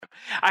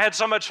I had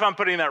so much fun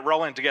putting that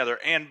rolling together.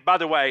 And by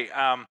the way,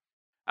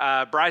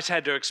 Bryce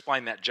had to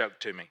explain that joke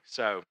to me.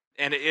 So,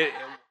 and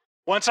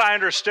once I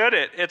understood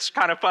it, it's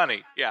kind of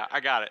funny. Yeah, I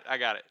got it.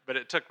 But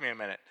it took me a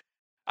minute.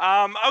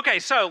 Okay,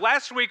 so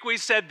last week we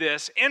said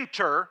this: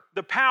 enter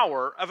the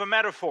power of a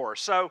metaphor.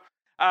 So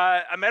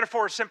a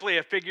metaphor is simply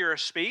a figure of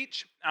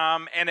speech,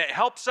 and it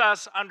helps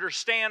us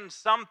understand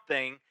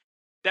something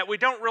that we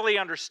don't really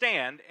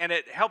understand, and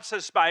it helps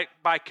us by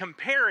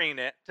comparing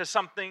it to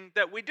something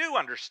that we do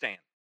understand.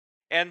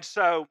 And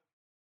so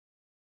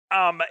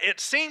it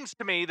seems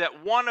to me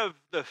that one of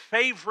the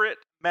favorite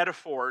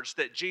metaphors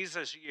that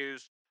Jesus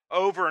used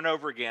over and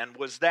over again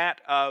was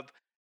that of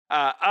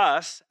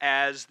us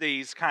as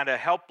these kind of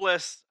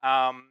helpless,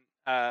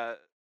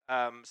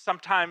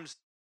 sometimes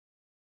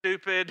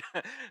stupid,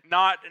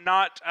 not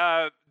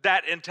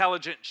that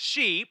intelligent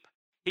sheep.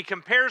 He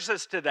compares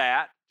us to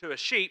that, to a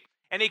sheep,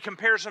 and he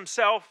compares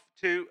himself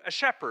to a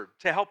shepherd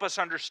to help us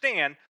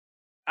understand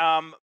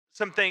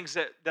some things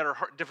that are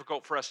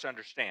difficult for us to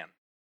understand.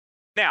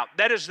 Now,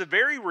 that is the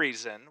very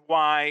reason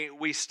why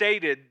we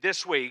stated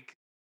this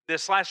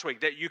last week,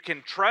 that you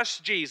can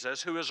trust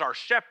Jesus, who is our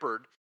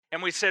shepherd,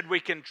 and we said we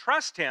can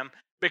trust him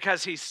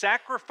because he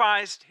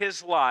sacrificed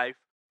his life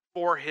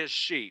for his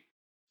sheep.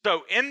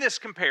 So in this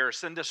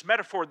comparison, this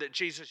metaphor that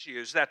Jesus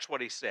used, that's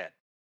what he said.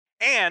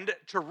 And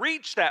to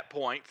reach that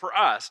point for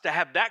us, to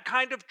have that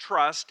kind of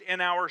trust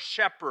in our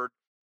shepherd,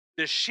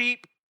 the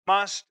sheep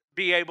must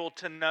be able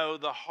to know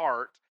the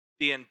heart,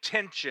 the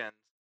intentions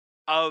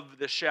of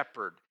the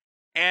shepherd.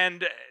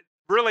 And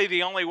really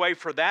the only way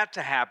for that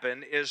to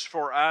happen is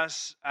for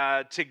us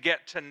to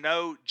get to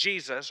know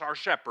Jesus, our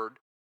shepherd,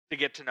 to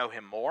get to know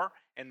him more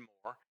and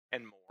more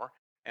and more,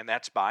 and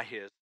that's by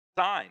his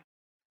design.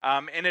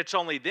 And it's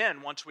only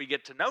then, once we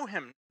get to know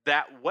him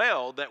that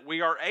well, that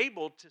we are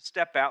able to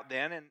step out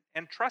then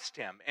and trust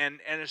him. And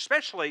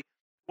especially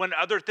when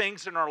other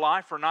things in our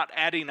life are not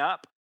adding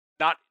up,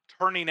 not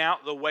turning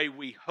out the way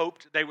we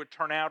hoped they would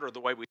turn out or the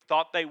way we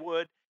thought they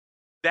would,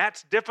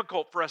 that's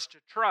difficult for us to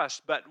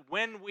trust. But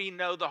when we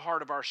know the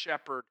heart of our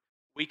shepherd,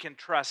 we can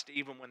trust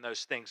even when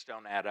those things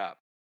don't add up.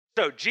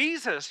 So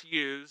Jesus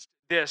used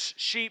this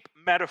sheep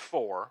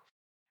metaphor,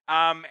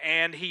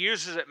 and he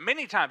uses it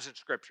many times in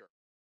Scripture.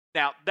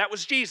 Now, that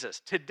was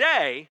Jesus.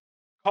 Today,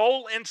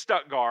 Cole in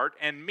Stuttgart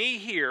and me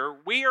here,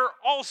 we are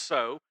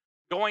also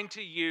going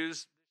to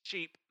use the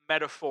sheep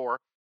metaphor.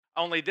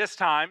 Only this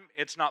time,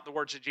 it's not the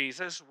words of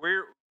Jesus.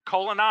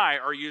 Cole and I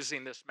are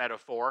using this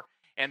metaphor,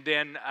 and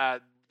then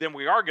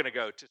we are going to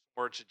go to some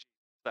words of Jesus,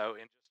 though,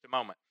 in just a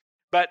moment.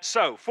 But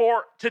so,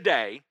 for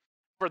today,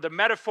 for the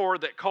metaphor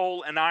that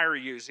Cole and I are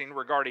using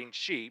regarding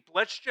sheep,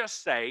 let's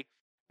just say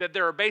that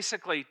there are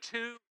basically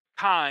two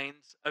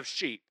kinds of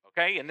sheep,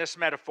 okay, in this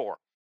metaphor.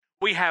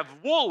 We have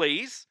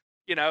woolies.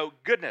 You know,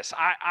 goodness,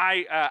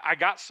 I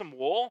got some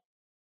wool.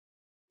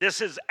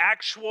 This is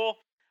actual,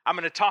 I'm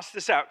going to toss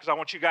this out because I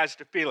want you guys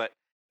to feel it.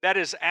 That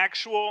is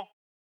actual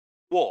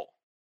wool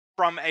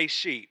from a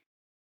sheep.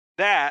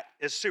 That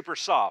is super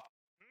soft.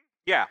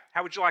 Yeah,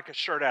 how would you like a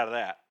shirt out of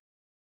that?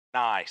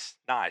 Nice.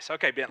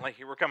 Okay, Bentley,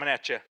 here we're coming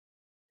at you.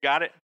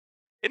 Got it?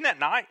 Isn't that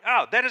nice?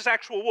 Oh, that is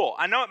actual wool.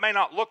 I know it may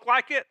not look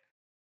like it.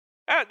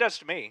 It does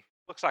to me.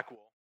 Looks like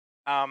wool.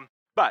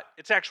 But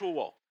it's actual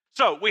wool.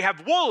 So we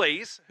have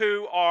woolies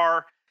who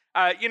are,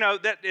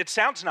 that it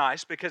sounds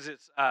nice because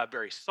it's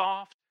very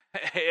soft.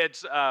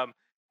 It's,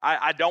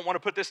 I don't want to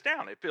put this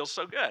down. It feels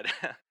so good.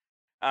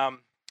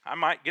 I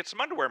might get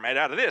some underwear made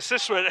out of this.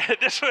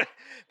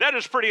 That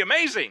is pretty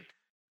amazing.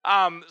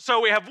 So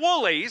we have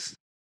woolies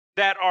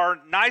that are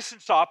nice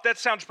and soft. That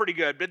sounds pretty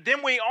good. But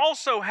then we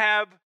also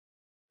have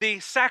the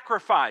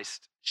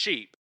sacrificed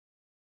sheep.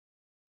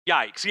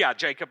 Yikes. Yeah,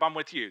 Jacob, I'm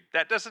with you.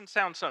 That doesn't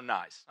sound so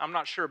nice. I'm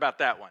not sure about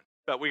that one.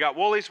 But we got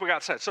woolies, we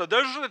got set. So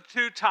those are the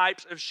two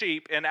types of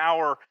sheep in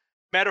our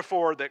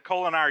metaphor that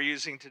Cole and I are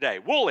using today.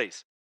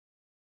 Woolies.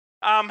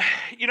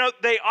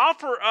 They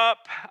offer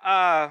up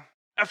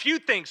a few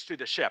things to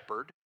the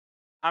shepherd.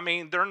 I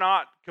mean, they're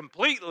not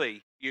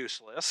completely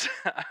useless.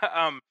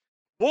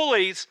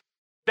 Woolies,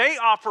 they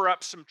offer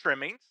up some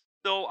trimmings.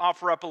 They'll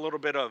offer up a little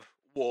bit of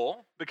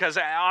wool because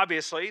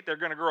obviously they're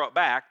going to grow it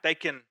back. They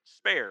can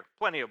spare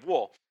plenty of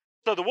wool.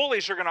 So the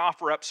woolies are going to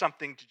offer up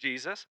something to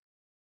Jesus.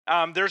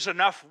 There's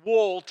enough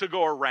wool to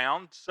go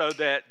around so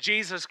that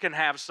Jesus can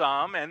have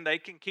some and they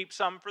can keep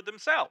some for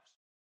themselves.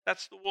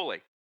 That's the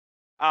woolly.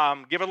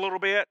 Give a little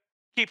bit,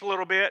 keep a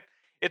little bit.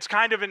 It's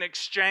kind of an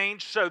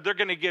exchange. So they're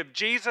going to give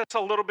Jesus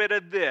a little bit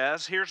of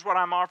this. Here's what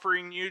I'm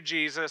offering you,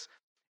 Jesus.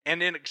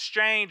 And in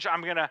exchange,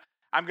 I'm going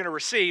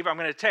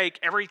to take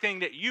everything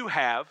that you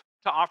have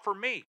to offer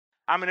me.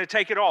 I'm going to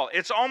take it all.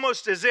 It's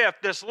almost as if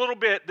this little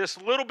bit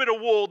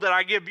of wool that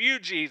I give you,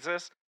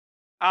 Jesus,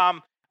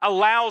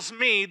 allows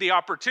me the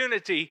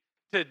opportunity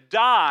to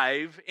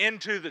dive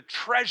into the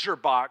treasure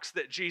box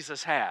that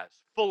Jesus has,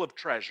 full of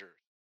treasures.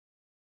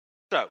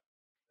 So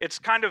it's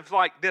kind of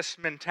like this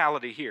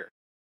mentality here.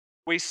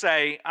 We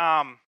say,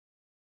 all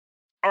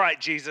right,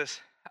 Jesus,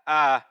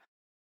 I'm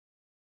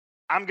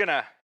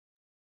gonna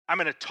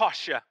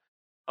toss you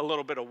a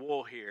little bit of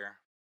wool here.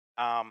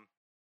 Um,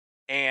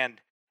 and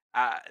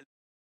uh,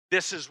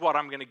 this is what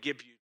I'm going to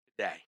give you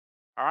today.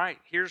 All right,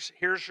 here's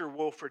your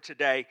wool for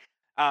today.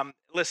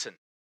 Listen,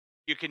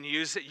 you can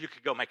use it. You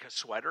could go make a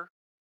sweater.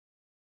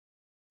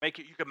 Make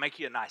it. You can make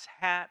you a nice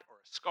hat or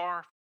a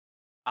scarf.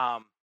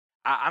 Um,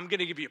 I'm going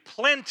to give you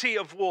plenty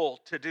of wool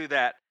to do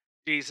that,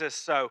 Jesus.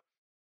 So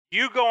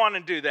you go on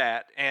and do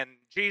that. And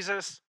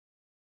Jesus,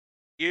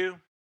 you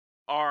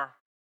are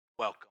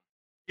welcome.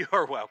 You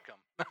are welcome.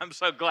 I'm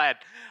so glad.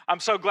 I'm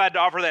so glad to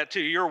offer that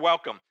to you. You're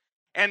welcome.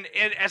 And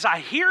as I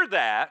hear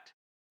that,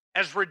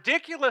 as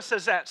ridiculous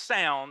as that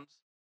sounds,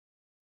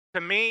 to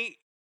me,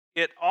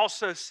 it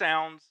also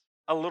sounds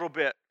a little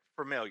bit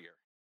familiar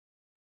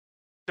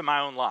to my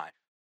own life.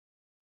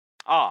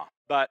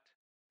 But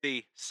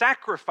the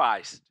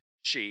sacrificed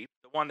sheep,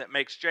 the one that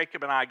makes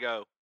Jacob and I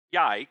go,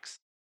 yikes,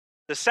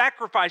 the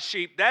sacrificed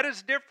sheep, that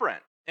is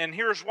different. And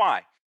here's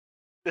why.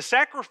 The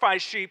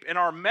sacrificed sheep in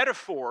our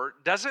metaphor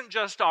doesn't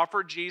just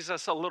offer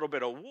Jesus a little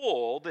bit of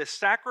wool. The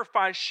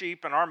sacrificed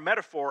sheep in our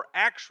metaphor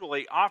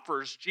actually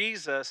offers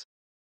Jesus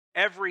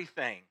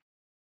everything.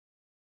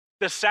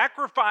 The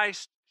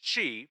sacrificed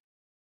sheep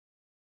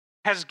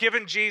has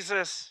given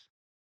Jesus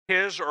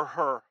his or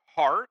her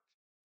heart,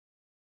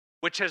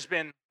 which has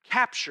been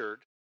captured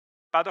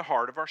by the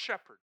heart of our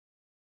shepherd.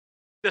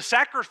 The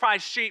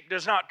sacrificed sheep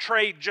does not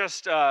trade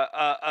just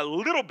a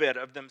little bit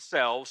of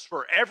themselves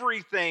for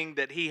everything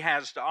that he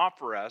has to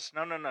offer us.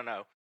 No, no, no,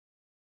 no.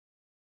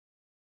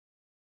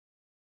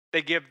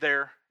 They give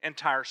their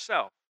entire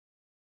self.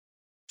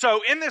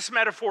 So in this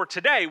metaphor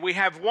today, we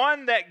have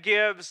one that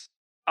gives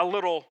a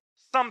little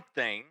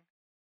something,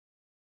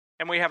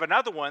 and we have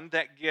another one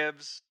that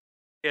gives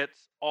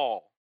its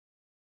all.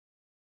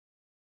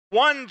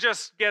 One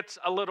just gets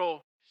a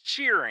little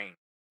shearing.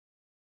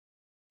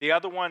 The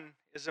other one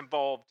is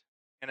involved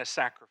in a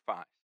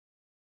sacrifice.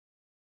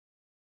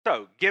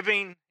 So,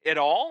 giving it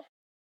all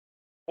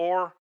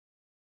or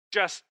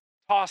just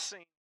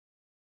tossing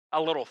a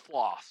little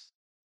floss,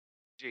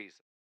 Jesus.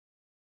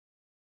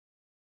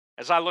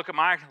 As I look at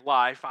my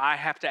life, I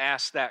have to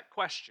ask that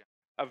question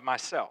of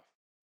myself.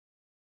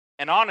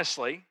 And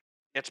honestly,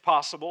 it's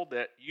possible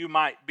that you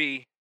might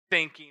be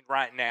thinking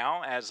right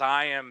now, as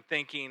I am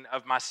thinking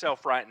of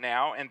myself right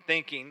now, and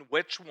thinking,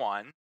 which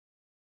one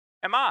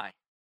am I?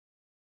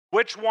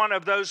 Which one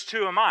of those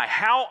two am I?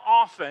 How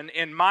often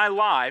in my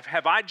life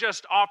have I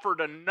just offered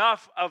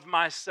enough of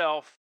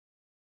myself,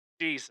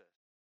 Jesus?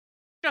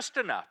 Just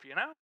enough, you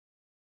know?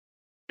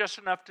 Just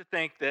enough to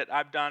think that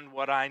I've done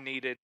what I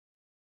needed.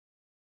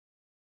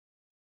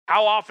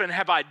 How often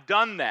have I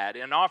done that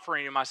in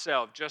offering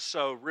myself just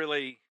so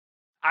really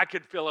I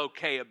could feel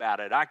okay about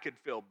it? I could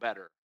feel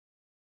better.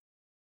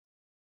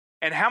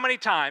 And how many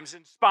times,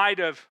 in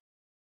spite of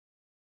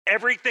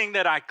everything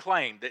that I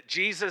claim that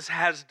Jesus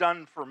has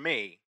done for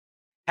me,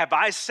 have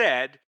I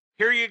said,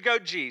 here you go,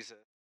 Jesus.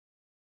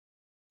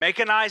 Make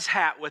a nice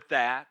hat with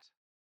that.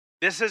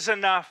 This is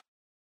enough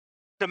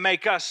to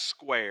make us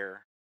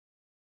square.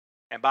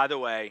 And by the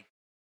way,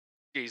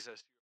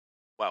 Jesus,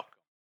 welcome.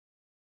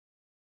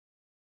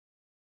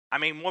 I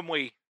mean, when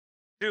we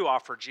do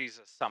offer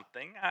Jesus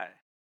something,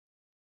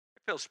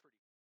 it feels pretty.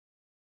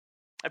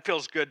 It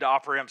feels good to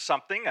offer him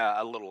something,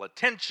 a little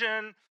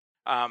attention.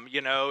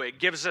 It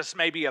gives us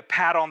maybe a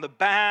pat on the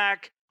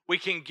back. We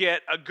can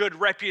get a good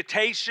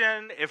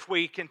reputation if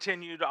we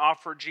continue to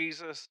offer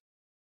Jesus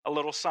a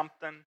little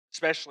something,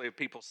 especially if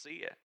people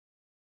see it.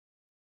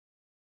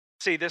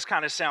 See, this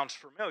kind of sounds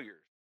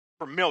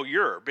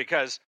familiar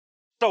because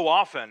so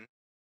often,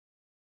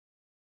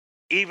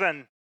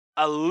 even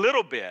a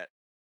little bit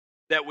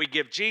that we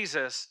give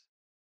Jesus,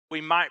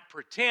 we might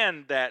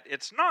pretend that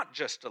it's not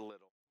just a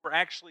little. We're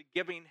actually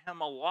giving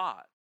him a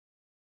lot.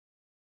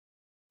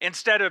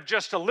 Instead of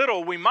just a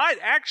little, we might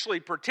actually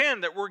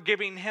pretend that we're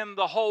giving him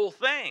the whole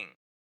thing,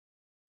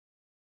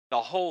 the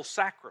whole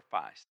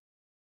sacrifice.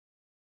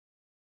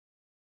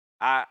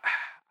 I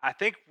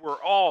think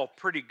we're all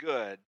pretty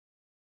good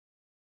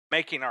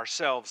making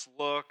ourselves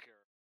look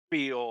or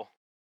feel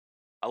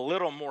a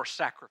little more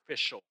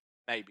sacrificial,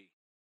 maybe.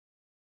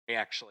 We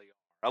actually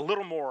are. A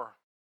little more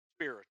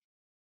spiritual.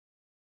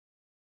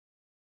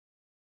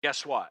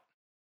 Guess what?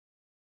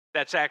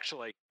 That's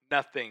actually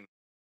nothing.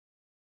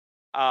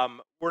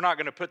 We're not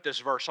going to put this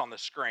verse on the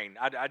screen.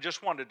 I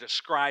just want to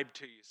describe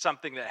to you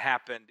something that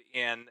happened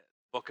in the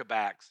book of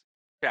Acts,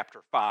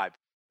 chapter 5.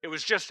 It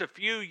was just a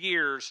few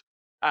years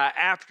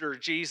after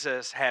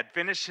Jesus had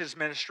finished his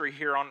ministry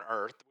here on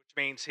earth, which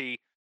means he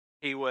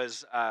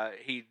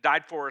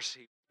died for us,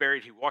 he was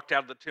buried, he walked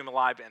out of the tomb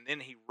alive, and then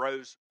he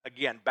rose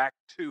again back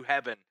to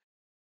heaven,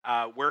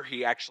 where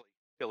he actually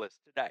still is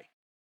today.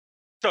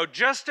 So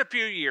just a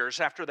few years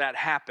after that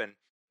happened,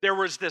 there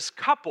was this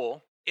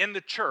couple in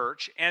the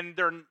church, and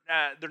their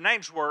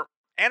names were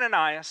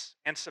Ananias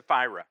and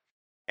Sapphira.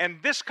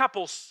 And this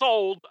couple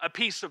sold a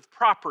piece of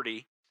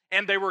property,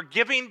 and they were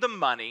giving the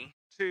money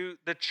to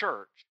the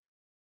church.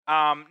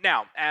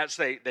 Now, as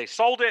they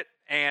sold it,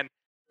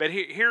 but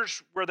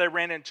here's where they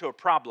ran into a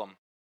problem.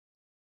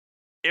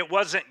 It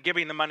wasn't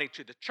giving the money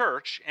to the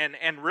church, and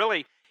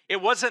really,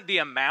 It wasn't the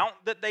amount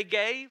that they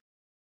gave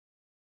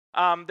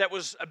that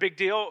was a big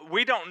deal.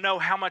 We don't know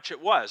how much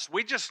it was.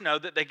 We just know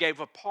that they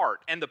gave a part.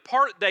 And the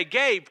part they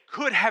gave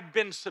could have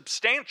been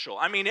substantial.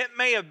 I mean, it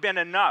may have been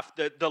enough.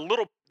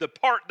 The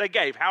part they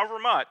gave, however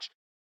much,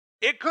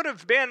 it could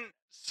have been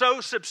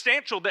so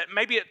substantial that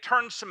maybe it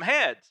turned some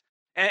heads.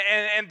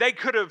 And they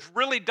could have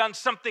really done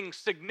something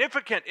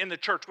significant in the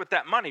church with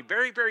that money.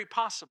 Very, very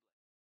possible.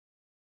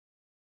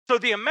 So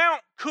the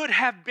amount could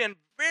have been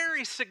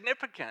very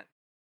significant.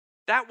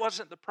 That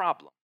wasn't the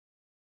problem.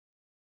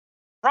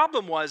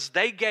 Problem was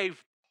they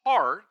gave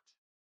part,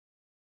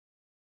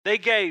 they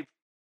gave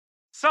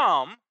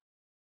some,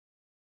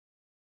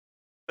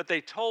 but they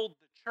told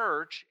the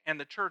church and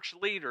the church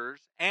leaders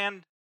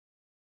and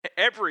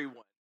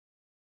everyone,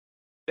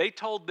 they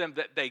told them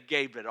that they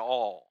gave it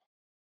all.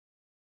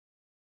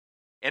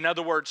 In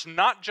other words,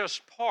 not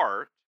just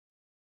part,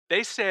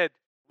 they said,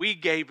 we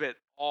gave it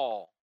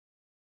all.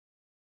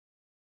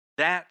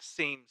 That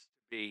seems to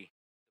be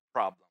the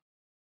problem.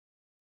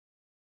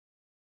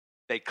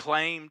 They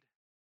claimed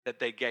that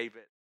they gave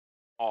it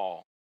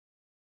all.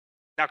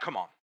 Now, come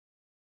on.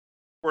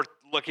 We're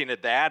looking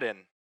at that, and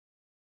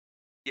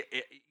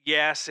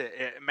yes,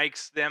 it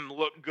makes them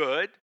look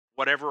good,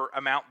 whatever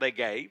amount they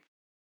gave.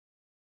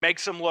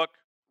 Makes them look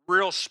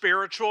real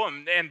spiritual,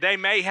 and they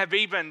may have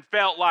even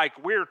felt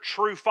like we're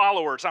true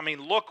followers. I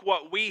mean, look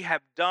what we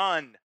have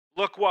done.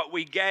 Look what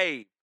we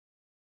gave.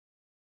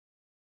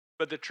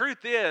 But the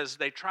truth is,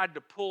 they tried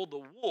to pull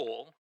the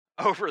wool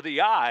over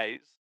the eyes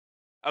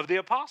of the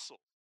apostles.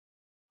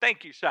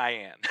 Thank you,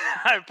 Cheyenne.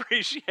 I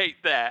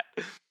appreciate that.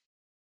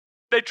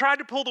 They tried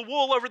to pull the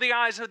wool over the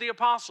eyes of the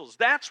apostles.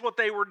 That's what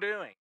they were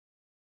doing.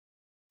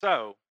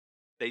 So,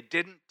 they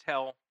didn't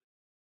tell.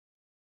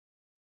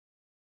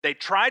 They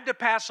tried to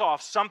pass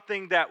off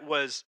something that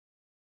was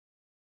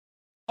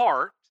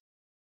part,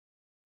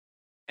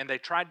 and they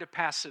tried to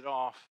pass it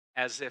off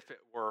as if it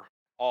were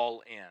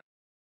all in.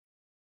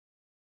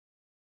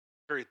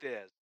 Truth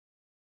is,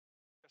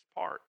 just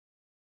part.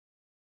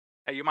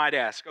 Now, you might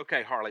ask,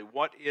 okay, Harley,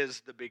 what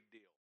is the big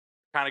deal?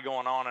 Kind of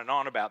going on and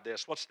on about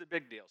this. What's the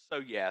big deal? So,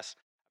 yes,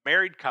 a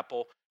married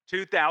couple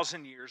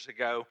 2,000 years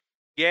ago.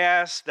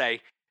 Yes,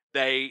 they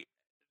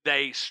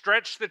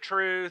stretched the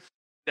truth.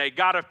 They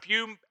got a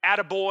few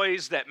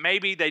attaboys that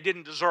maybe they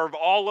didn't deserve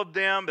all of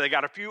them. They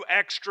got a few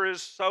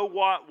extras. So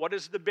what? What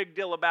is the big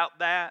deal about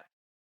that?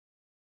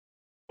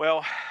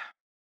 Well,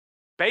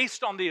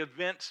 based on the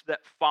events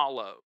that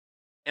follow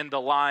in the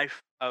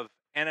life of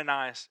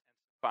Ananias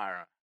and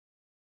Sapphira,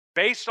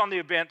 based on the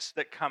events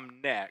that come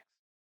next,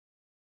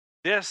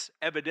 this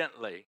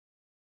evidently,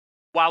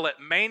 while it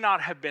may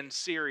not have been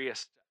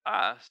serious to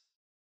us,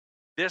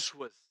 this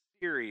was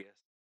serious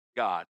to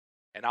God.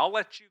 And I'll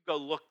let you go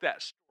look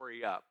that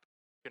story up.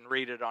 You can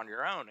read it on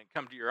your own and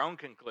come to your own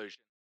conclusion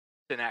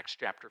in Acts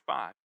chapter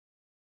 5.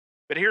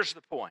 But here's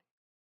the point.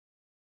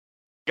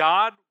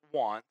 God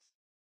wants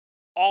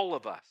all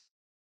of us.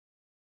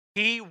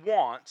 He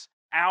wants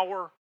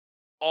our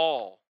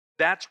all.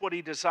 That's what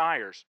he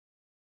desires.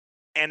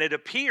 And it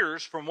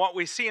appears from what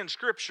we see in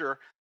Scripture,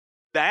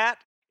 that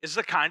is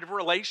the kind of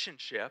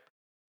relationship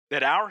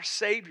that our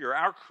Savior,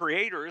 our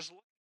Creator, is looking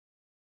for.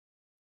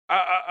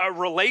 A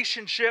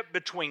relationship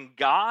between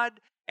God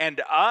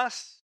and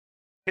us,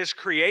 his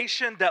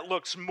creation, that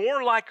looks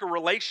more like a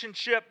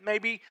relationship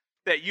maybe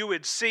that you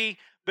would see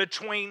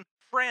between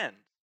friends.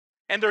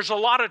 And there's a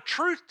lot of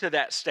truth to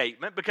that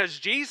statement because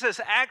Jesus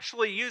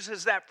actually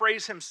uses that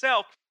phrase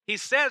himself. He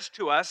says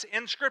to us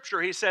in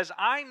Scripture, he says,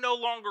 I no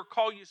longer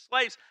call you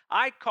slaves,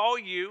 I call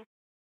you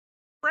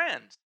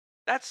friends.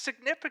 That's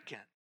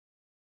significant.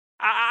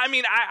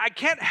 I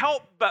can't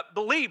help but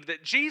believe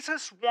that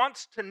Jesus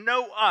wants to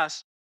know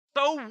us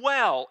so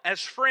well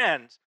as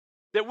friends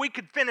that we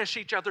could finish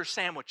each other's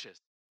sandwiches,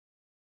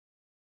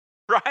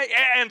 right?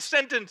 And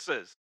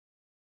sentences.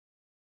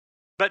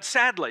 But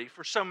sadly,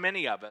 for so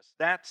many of us,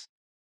 that's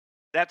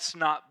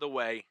not the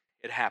way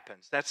it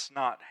happens. That's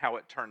not how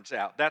it turns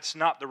out. That's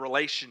not the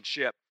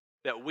relationship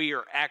that we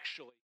are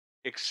actually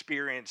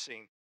experiencing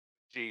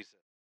with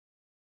Jesus.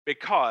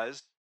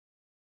 Because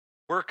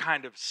we're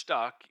kind of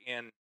stuck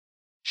in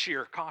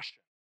sheer caution.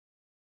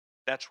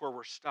 That's where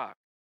we're stuck,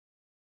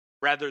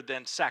 rather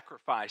than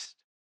sacrificed,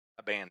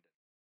 abandoned.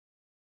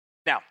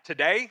 Now,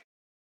 today,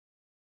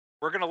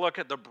 we're going to look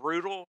at the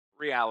brutal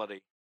reality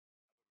of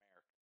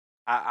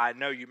America. I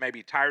know you may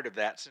be tired of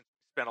that since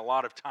we spent a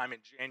lot of time in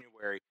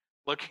January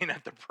looking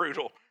at the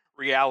brutal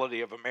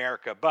reality of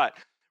America. But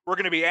we're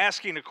going to be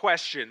asking a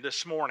question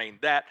this morning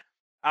that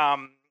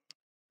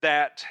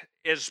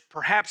is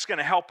perhaps going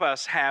to help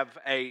us have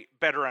a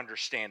better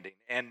understanding.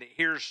 And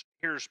here's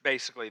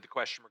basically the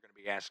question we're going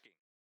to be asking.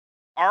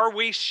 Are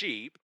we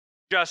sheep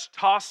just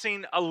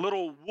tossing a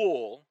little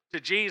wool to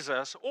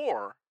Jesus,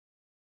 or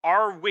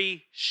are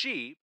we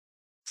sheep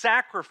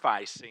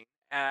sacrificing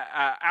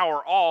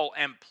our all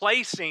and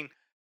placing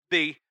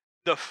the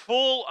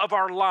full of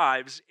our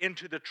lives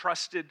into the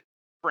trusted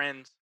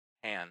friend's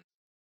hands?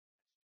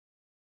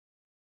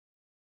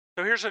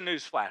 So here's a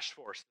news flash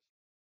for us.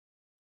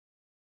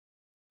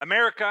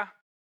 America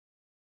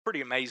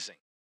Pretty amazing.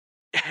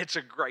 It's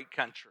a great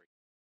country.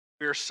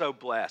 We are so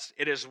blessed.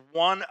 It is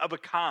one of a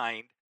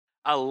kind,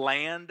 a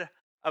land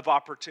of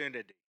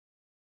opportunity.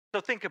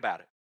 So think about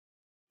it.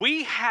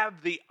 We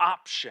have the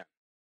option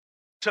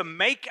to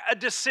make a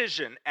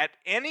decision at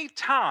any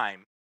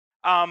time.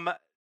 Um,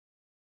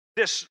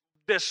 this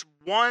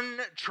one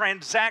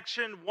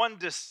transaction, one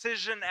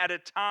decision at a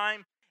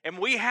time, and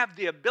we have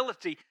the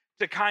ability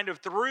to kind of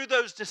through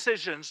those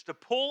decisions to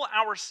pull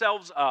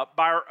ourselves up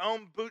by our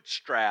own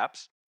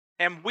bootstraps,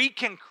 and we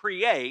can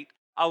create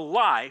a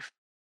life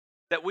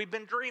that we've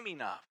been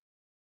dreaming of.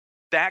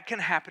 That can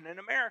happen in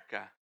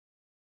America.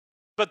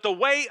 But the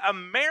way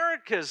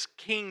America's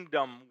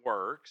kingdom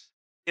works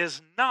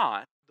is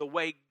not the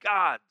way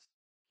God's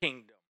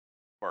kingdom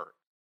works.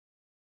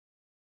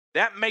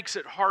 That makes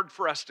it hard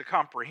for us to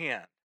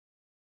comprehend.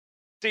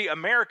 See,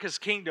 America's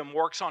kingdom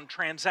works on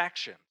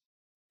transactions,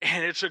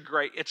 and it's a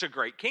great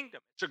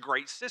kingdom. It's a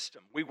great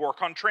system. We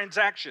work on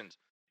transactions.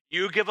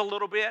 You give a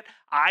little bit,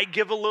 I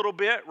give a little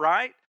bit,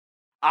 right?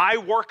 I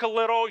work a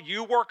little,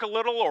 you work a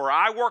little, or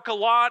I work a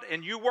lot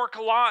and you work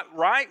a lot,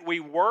 right? We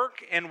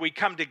work and we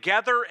come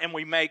together and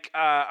we make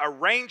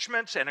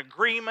arrangements and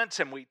agreements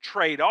and we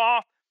trade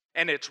off,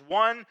 and it's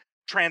one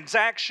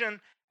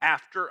transaction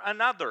after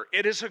another.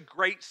 It is a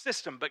great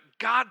system, but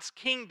God's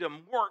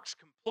kingdom works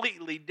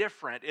completely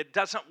different. It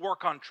doesn't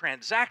work on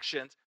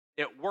transactions,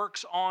 it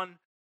works on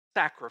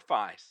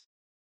sacrifice.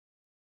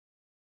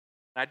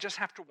 And I just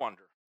have to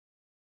wonder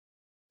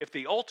if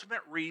the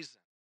ultimate reason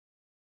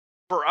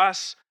for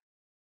us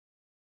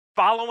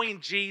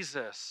following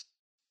Jesus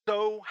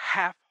so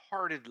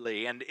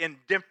half-heartedly and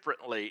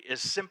indifferently is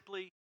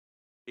simply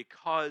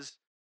because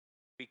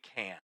we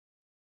can,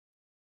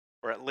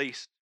 or at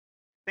least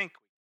think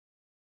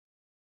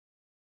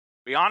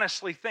we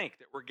honestly think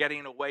that we're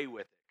getting away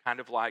with it, kind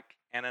of like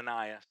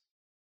Ananias,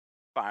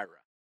 Sapphira.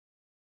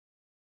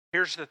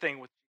 Here's the thing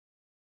with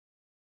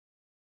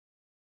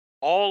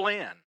all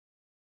in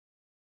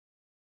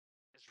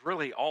is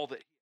really all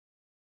that.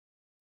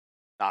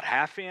 Not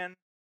half in,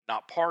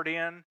 not part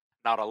in,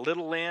 not a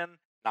little in,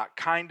 not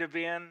kind of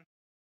in.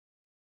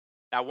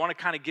 Now, I want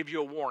to kind of give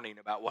you a warning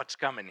about what's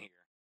coming here.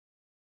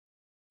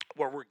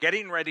 What we're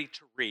getting ready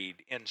to read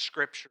in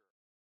Scripture,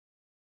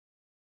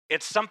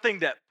 it's something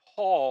that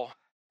Paul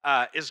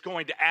is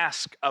going to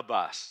ask of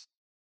us.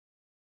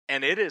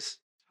 And it is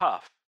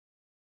tough,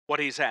 what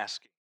he's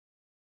asking.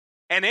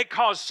 And it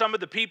caused some of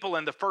the people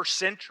in the first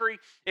century,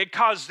 it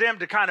caused them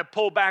to kind of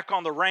pull back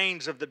on the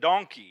reins of the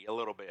donkey a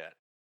little bit.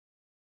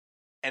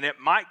 And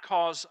it might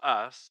cause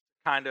us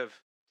to kind of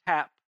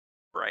tap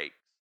brakes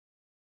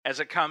as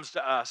it comes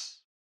to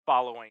us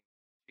following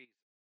Jesus.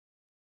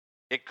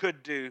 It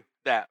could do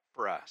that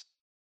for us.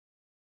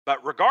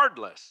 But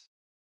regardless,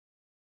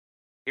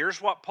 here's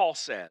what Paul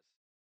says.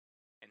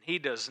 And he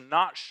does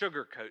not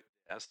sugarcoat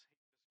this.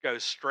 He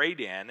goes straight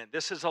in. And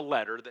this is a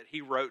letter that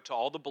he wrote to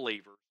all the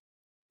believers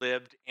who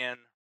lived in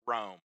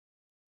Rome.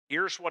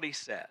 Here's what he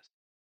says.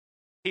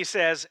 He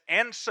says,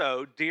 "And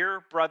so,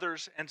 dear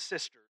brothers and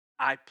sisters,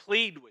 I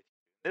plead with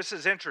you." This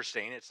is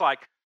interesting. It's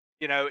like,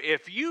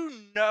 if you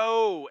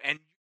know and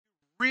you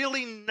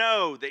really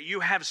know that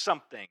you have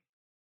something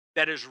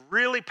that is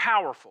really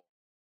powerful,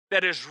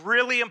 that is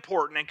really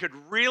important and could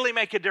really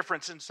make a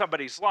difference in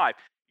somebody's life,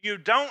 you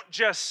don't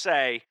just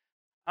say,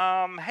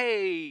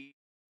 hey,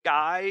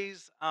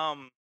 guys,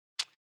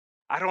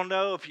 I don't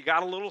know if you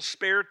got a little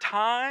spare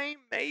time,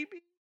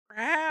 maybe,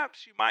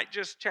 perhaps you might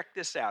just check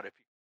this out.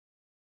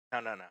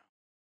 No.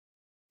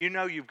 You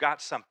know you've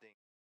got something.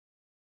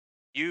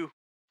 You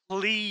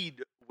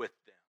plead with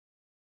them.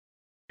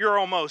 You're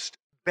almost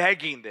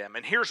begging them.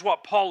 And here's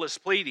what Paul is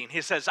pleading.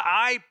 He says,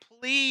 I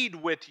plead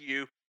with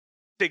you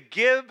to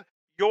give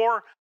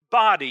your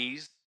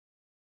bodies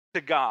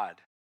to God.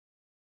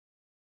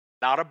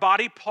 Not a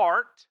body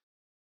part,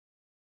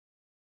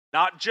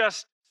 not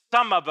just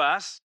some of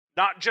us,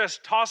 not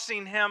just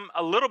tossing him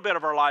a little bit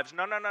of our lives.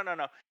 No.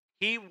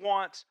 He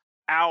wants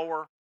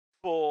our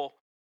full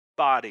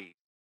body.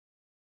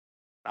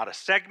 Not a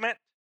segment.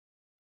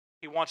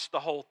 He wants the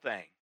whole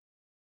thing.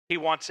 He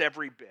wants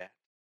every bit.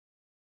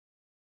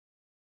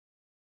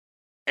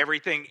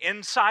 Everything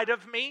inside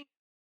of me,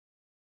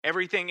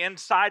 everything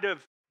inside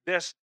of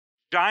this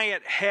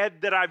giant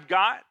head that I've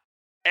got,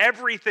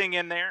 everything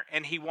in there,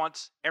 and he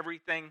wants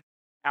everything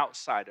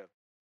outside of it.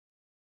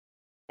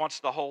 He wants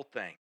the whole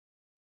thing.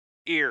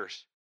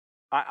 Ears,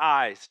 my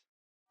eyes,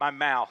 my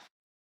mouth,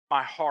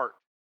 my heart,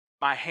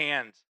 my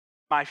hands,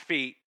 my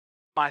feet,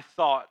 my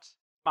thoughts,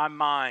 my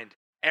mind,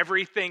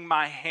 everything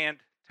my hand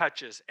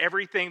touches,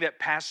 everything that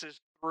passes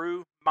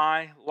through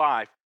my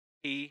life,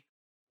 he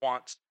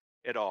wants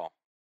it all.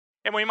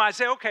 And we might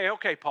say,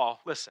 okay, Paul,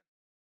 listen.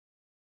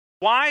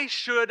 Why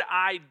should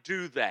I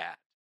do that?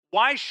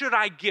 Why should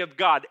I give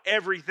God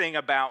everything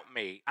about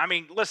me? I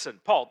mean, listen,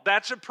 Paul,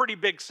 that's a pretty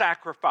big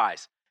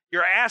sacrifice.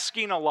 You're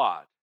asking a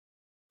lot.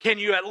 Can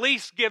you at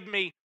least give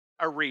me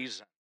a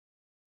reason?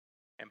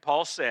 And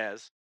Paul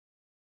says,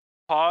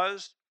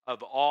 because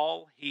of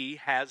all he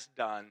has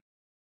done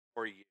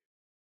for you.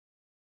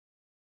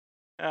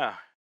 Yeah.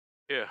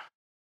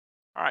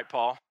 All right,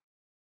 Paul.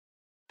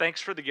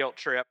 Thanks for the guilt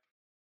trip.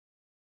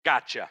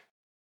 Gotcha.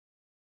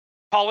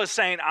 Paul is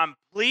saying, I'm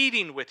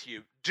pleading with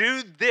you.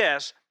 Do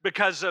this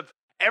because of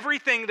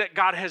everything that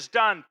God has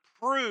done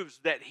proves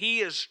that he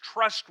is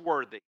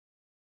trustworthy.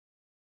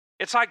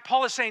 It's like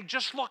Paul is saying,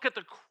 just look at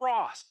the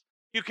cross.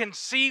 You can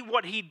see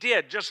what he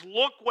did. Just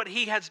look what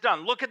he has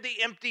done. Look at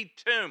the empty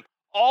tomb.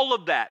 All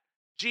of that.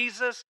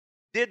 Jesus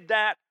did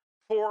that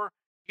for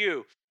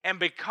you. And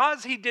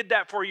because he did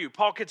that for you,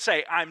 Paul could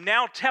say, I'm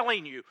now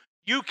telling you,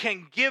 you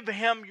can give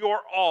him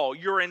your all,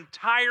 your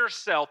entire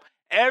self,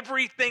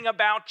 everything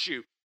about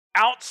you,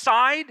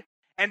 outside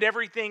and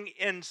everything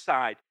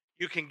inside.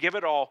 You can give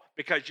it all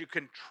because you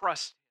can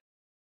trust him.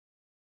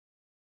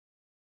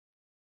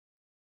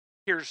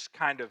 Here's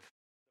kind of the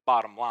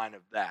bottom line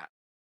of that.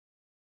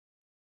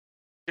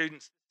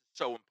 Students,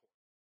 so important.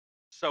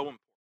 So important.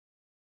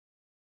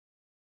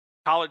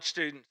 College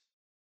students,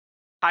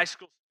 high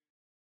school students,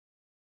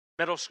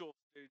 middle school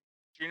students,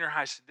 junior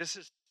high students.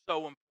 This is so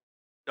important.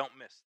 Don't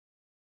miss it.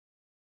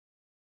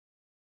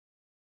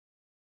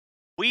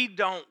 We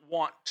don't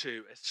want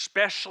to,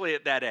 especially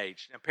at that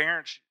age. Now,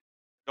 parents,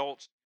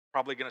 adults,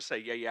 probably going to say,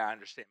 yeah, I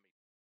understand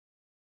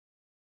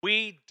me.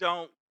 We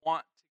don't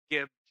want to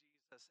give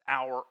Jesus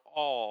our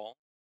all,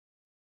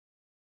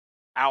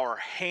 our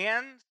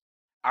hands,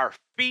 our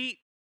feet,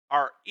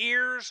 our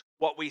ears,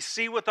 what we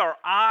see with our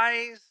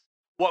eyes,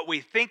 what we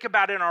think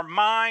about in our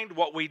mind,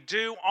 what we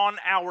do on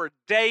our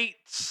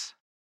dates.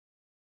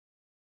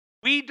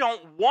 We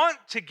don't want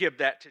to give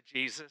that to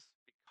Jesus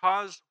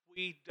because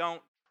we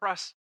don't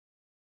trust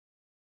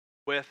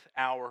with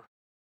our.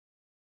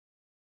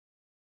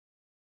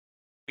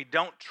 We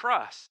don't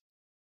trust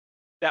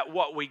that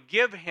what we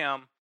give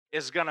him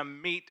is going to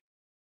meet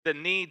the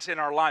needs in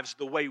our lives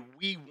the way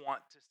we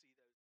want to see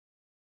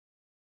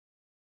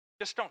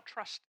those. Just don't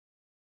trust him.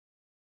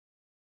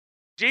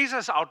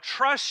 Jesus, I'll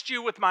trust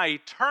you with my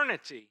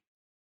eternity,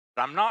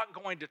 but I'm not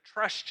going to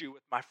trust you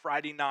with my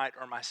Friday night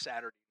or my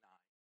Saturday night.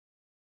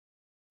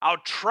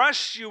 I'll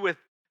trust you with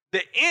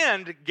the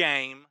end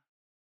game,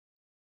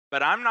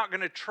 but I'm not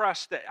going to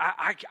trust that.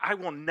 I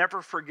will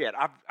never forget.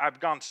 I've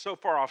gone so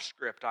far off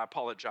script. I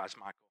apologize,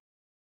 Michael,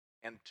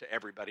 and to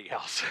everybody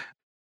else.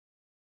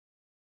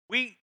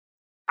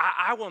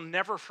 I will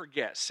never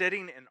forget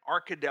sitting in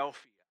Arkadelphia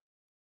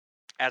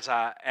as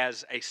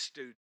a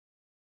student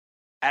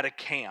at a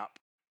camp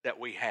that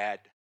we had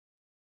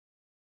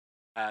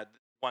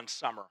one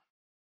summer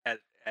at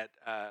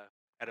a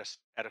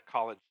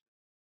college.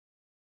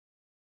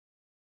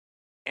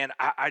 And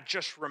I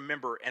just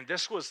remember, and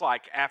this was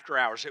like after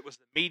hours. It was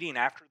the meeting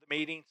after the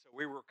meeting, so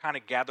we were kind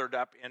of gathered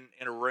up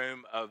in a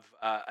room of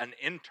an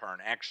intern,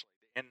 actually,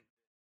 the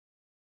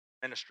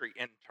ministry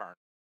intern.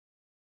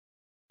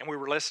 And we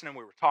were listening,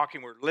 we were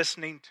talking, we were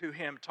listening to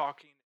him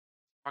talking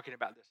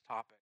about this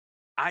topic.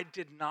 I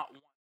did not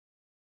want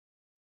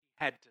what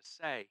he had to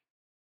say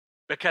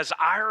because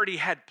I already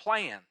had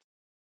plans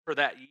for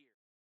that year.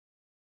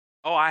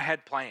 Oh, I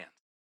had plans.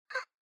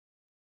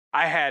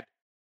 I had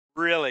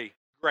really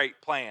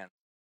great plans.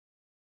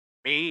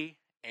 Me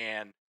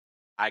and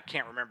I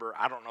can't remember,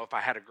 I don't know if I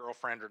had a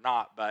girlfriend or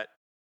not, but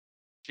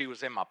she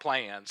was in my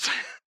plans.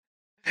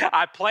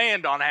 I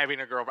planned on having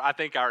a girlfriend. I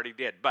think I already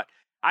did, but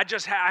I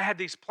had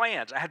these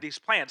plans. I had these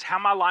plans, how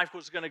my life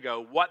was going to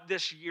go, what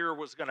this year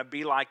was going to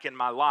be like in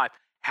my life,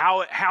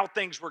 how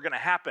things were going to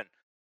happen.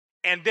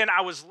 And then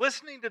I was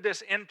listening to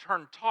this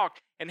intern talk,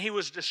 and he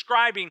was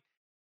describing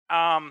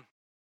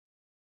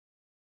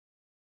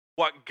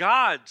what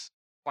God's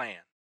plans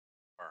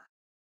were.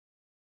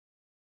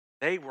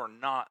 They were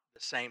not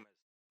the same as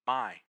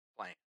my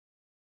plan.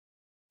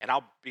 And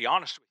I'll be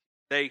honest with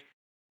you, they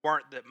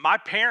weren't. My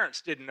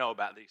parents didn't know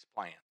about these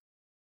plans.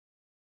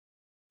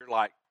 You're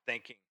like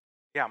thinking,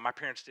 yeah, my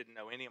parents didn't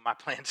know any of my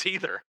plans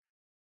either.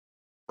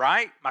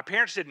 Right? My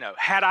parents didn't know.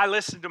 Had I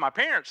listened to my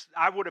parents,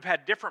 I would have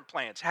had different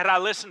plans. Had I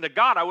listened to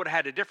God, I would have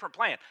had a different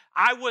plan.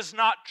 I was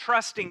not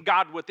trusting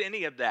God with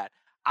any of that.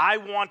 I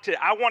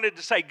wanted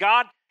to say,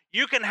 God,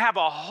 you can have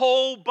a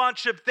whole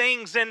bunch of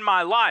things in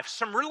my life,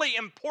 some really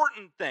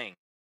important things.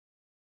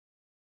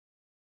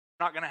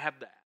 I'm not going to have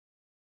that.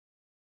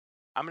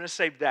 I'm going to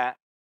save that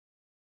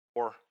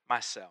for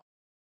myself.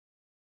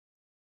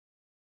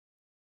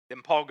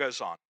 Then Paul goes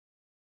on.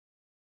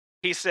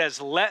 He says,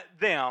 let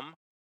them,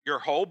 your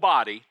whole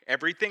body,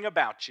 everything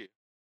about you,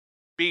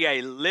 be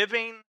a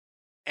living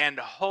and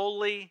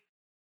holy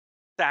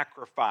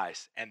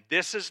sacrifice. And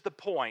this is the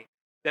point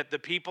that the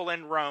people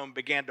in Rome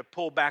began to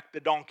pull back the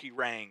donkey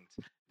reins.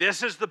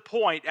 This is the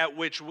point at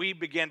which we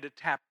begin to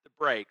tap the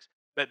brakes.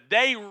 But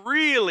they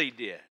really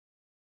did,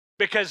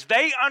 because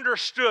they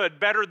understood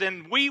better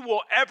than we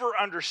will ever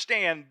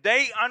understand.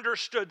 They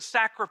understood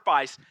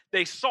sacrifice.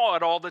 They saw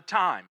it all the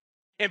time.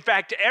 In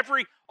fact,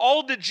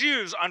 all the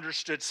Jews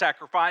understood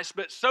sacrifice,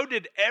 but so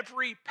did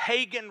every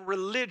pagan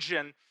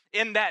religion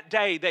in that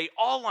day. They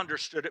all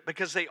understood it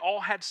because they all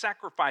had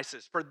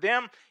sacrifices. For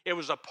them, it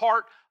was a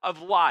part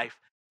of life.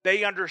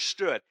 They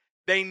understood.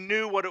 They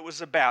knew what it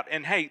was about.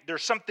 And hey,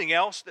 there's something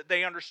else that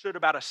they understood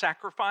about a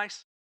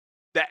sacrifice.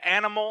 The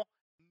animal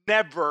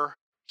never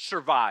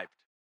survived.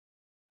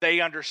 They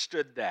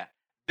understood that.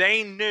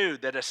 They knew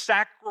that a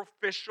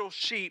sacrificial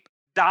sheep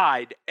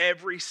died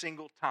every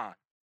single time.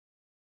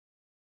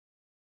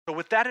 So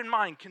with that in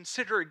mind,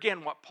 consider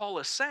again what Paul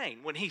is saying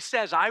when he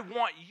says, I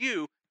want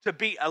you to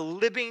be a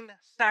living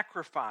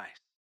sacrifice.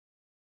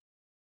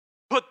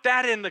 Put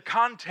that in the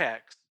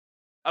context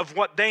of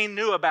what they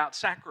knew about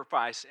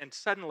sacrifice, and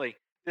suddenly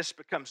this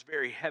becomes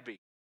very heavy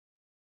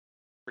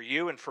for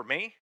you and for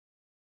me.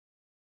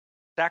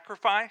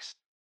 Sacrifice?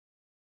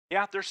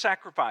 Yeah, there's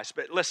sacrifice.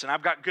 But listen,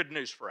 I've got good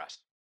news for us.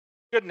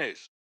 Good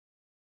news.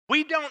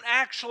 We don't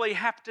actually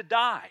have to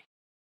die.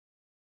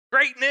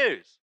 Great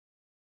news.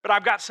 But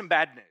I've got some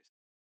bad news.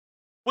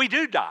 We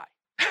do die.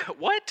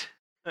 What?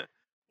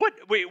 What?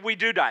 We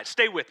do die.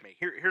 Stay with me.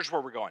 Here's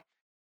where we're going.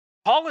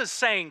 Paul is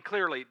saying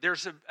clearly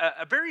there's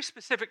a very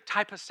specific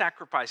type of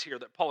sacrifice here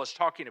that Paul is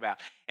talking about.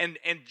 And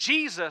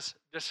Jesus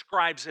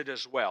describes it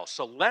as well.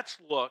 So let's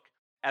look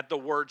at the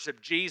words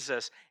of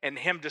Jesus and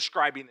him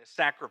describing the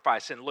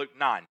sacrifice in Luke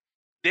 9.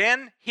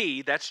 Then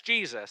he, that's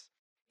Jesus,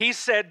 he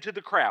said to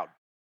the crowd,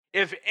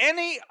 if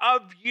any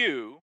of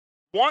you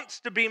wants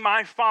to be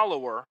my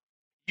follower,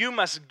 you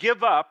must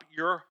give up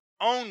your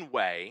own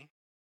way,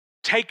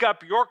 take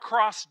up your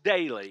cross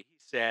daily, he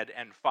said,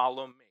 and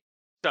follow me.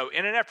 So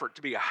in an effort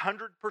to be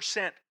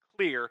 100%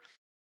 clear,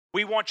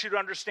 we want you to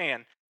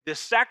understand this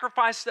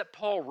sacrifice that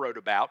Paul wrote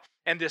about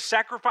and this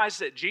sacrifice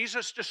that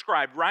Jesus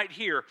described right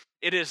here,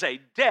 it is a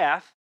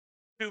death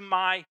to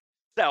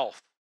myself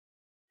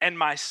and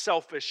my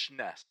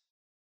selfishness.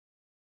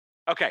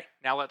 Okay,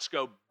 now let's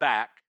go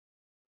back to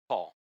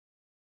Paul.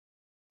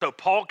 So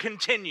Paul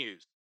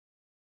continues.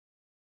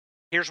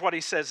 Here's what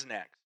he says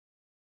next.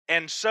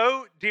 And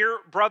so, dear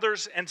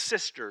brothers and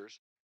sisters,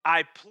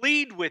 I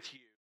plead with you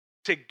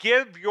to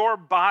give your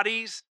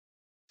bodies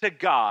to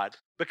God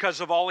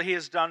because of all he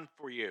has done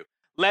for you.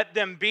 Let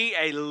them be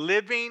a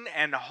living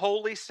and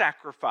holy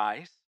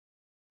sacrifice.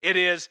 It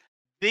is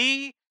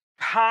the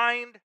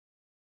kind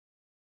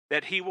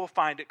that he will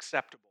find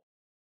acceptable.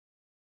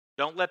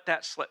 Don't let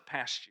that slip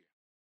past you.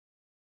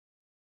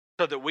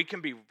 So that we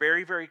can be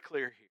very, very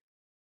clear here.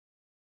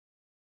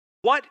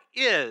 What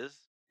is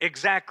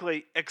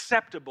exactly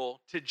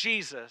acceptable to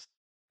Jesus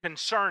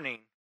concerning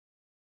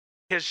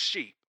his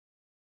sheep?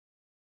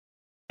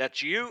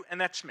 That's you and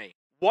that's me.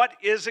 What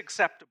is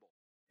acceptable?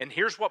 And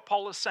here's what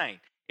Paul is saying.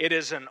 It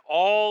is an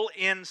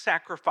all-in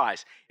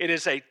sacrifice. It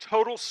is a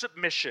total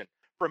submission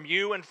from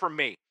you and from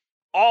me.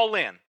 All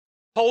in,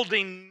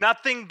 holding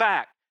nothing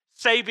back,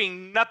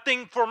 saving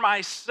nothing for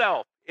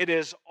myself. It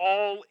is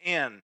all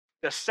in.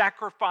 The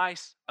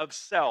sacrifice of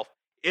self.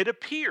 It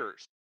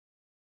appears,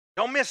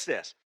 don't miss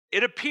this,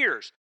 it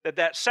appears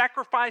that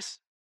sacrifice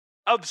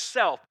of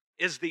self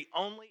is the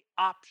only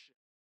option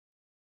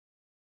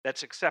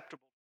that's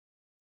acceptable.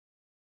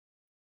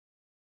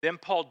 Then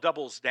Paul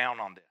doubles down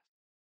on this.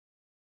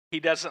 He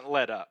doesn't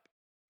let up.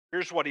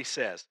 Here's what he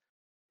says.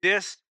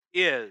 This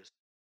is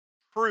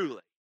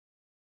truly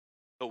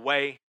the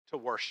way to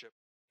worship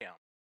him.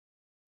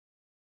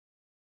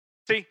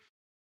 See,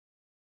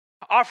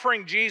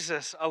 offering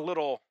Jesus a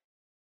little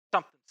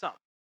something.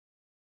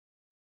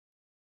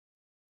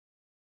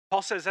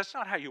 Paul says that's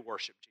not how you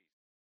worship Jesus.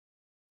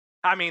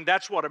 I mean,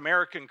 that's what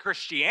American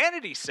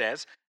Christianity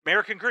says.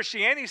 American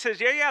Christianity says,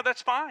 yeah,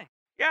 that's fine.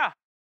 Yeah.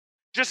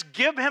 Just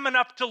give him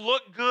enough to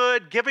look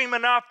good. Give him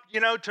enough,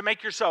 to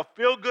make yourself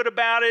feel good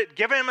about it.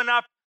 Give him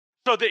enough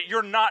so that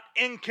you're not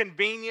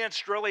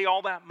inconvenienced really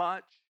all that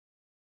much.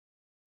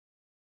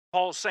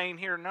 Paul's saying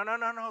here, no,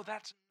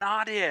 that's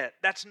not it.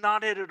 That's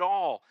not it at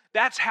all.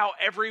 That's how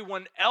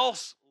everyone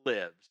else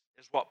lives,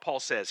 is what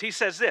Paul says. He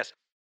says this,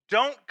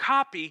 don't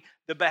copy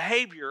the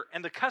behavior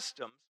and the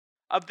customs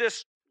of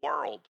this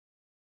world.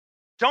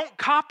 Don't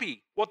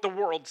copy what the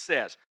world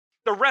says.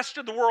 The rest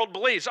of the world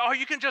believes, oh,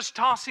 you can just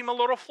toss him a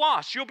little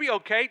floss. You'll be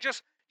okay.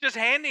 Just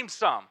hand him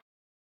some.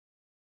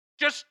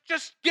 Just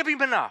give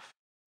him enough.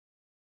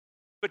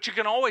 But you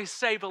can always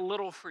save a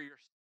little for yourself.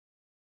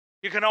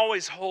 You can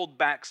always hold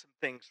back some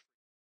things.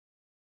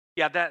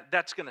 Yeah,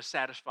 that's going to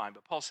satisfy him.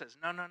 But Paul says,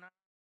 no,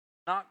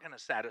 not going to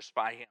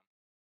satisfy him.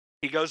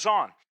 He goes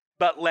on,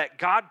 but let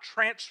God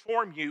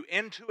transform you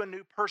into a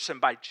new person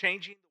by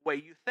changing the way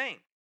you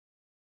think.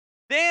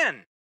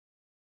 Then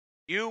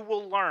you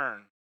will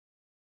learn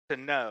to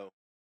know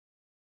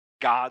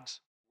God's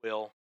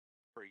will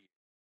for you.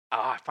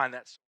 I find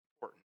that so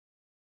important.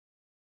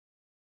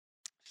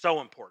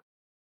 So important.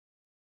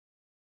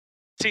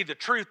 See, the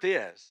truth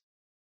is,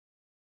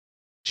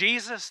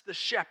 Jesus the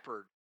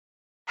shepherd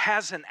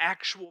has an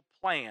actual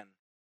plan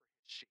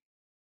for his sheep.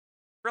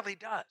 He really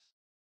does.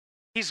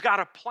 He's got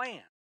a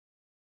plan.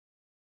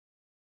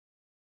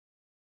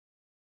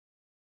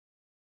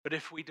 But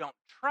if we don't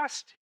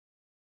trust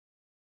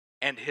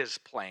him and his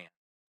plan,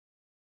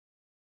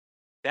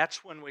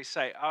 that's when we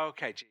say, oh,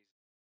 okay, Jesus,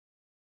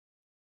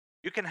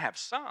 you can have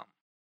some,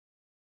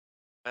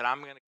 but I'm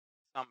going to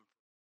get some.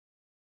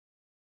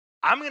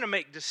 I'm going to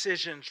make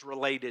decisions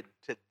related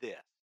to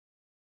this.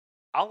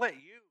 I'll let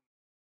you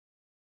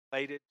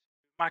related to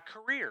my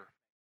career.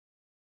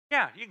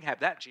 Yeah, you can have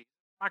that, Jesus.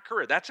 my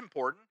career. That's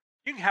important.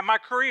 You can have my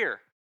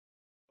career.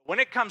 When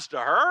it comes to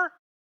her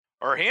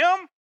or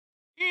him,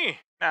 no,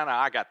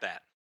 I got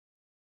that.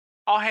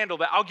 I'll handle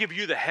that. I'll give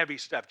you the heavy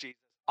stuff, Jesus.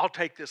 I'll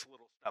take this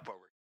little stuff over.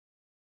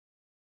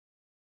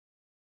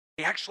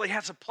 He actually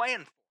has a plan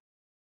for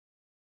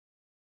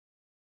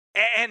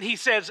it. And he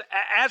says,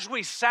 as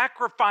we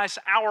sacrifice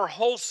our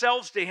whole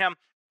selves to him,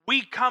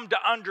 we come to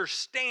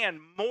understand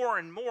more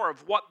and more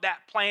of what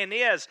that plan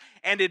is.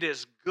 And it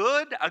is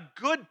good, a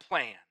good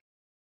plan.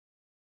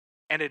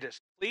 And it is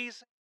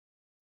pleasing.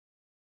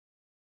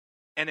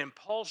 And in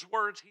Paul's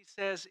words, he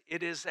says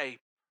it is a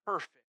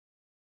perfect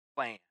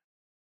plan.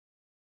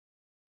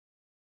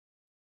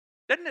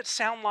 Doesn't it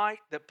sound like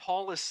that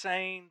Paul is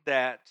saying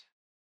that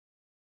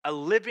a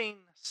living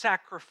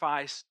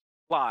sacrifice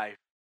life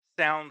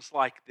sounds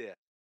like this?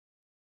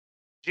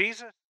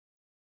 Jesus,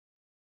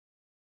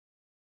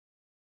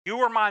 you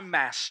are my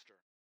master.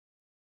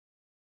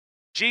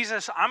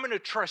 Jesus, I'm going to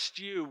trust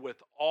you with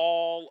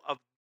all of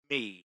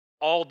me,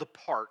 all the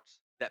parts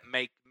that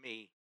make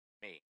me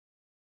me.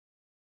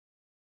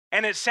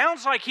 And it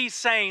sounds like he's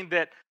saying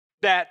that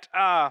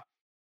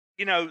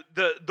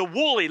the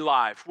woolly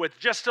life with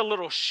just a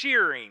little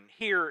shearing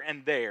here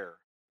and there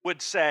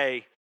would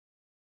say,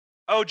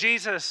 oh,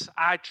 Jesus,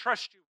 I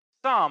trust you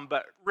some,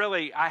 but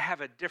really I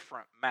have a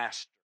different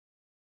master.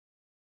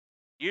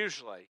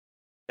 Usually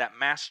that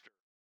master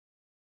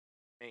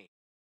is me.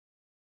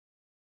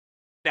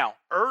 Now,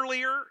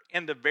 earlier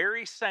in the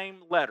very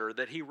same letter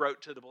that he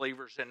wrote to the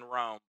believers in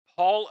Rome,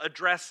 Paul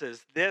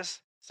addresses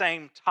this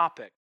same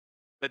topic.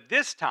 But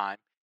this time,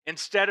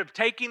 instead of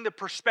taking the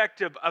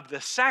perspective of the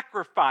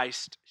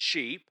sacrificed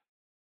sheep,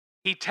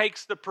 he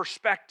takes the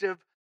perspective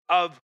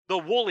of the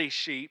woolly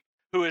sheep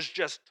who is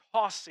just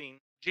tossing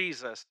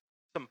Jesus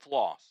some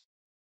floss.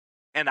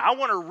 And I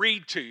want to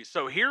read to you.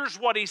 So here's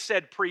what he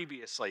said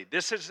previously.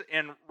 This is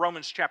in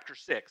Romans chapter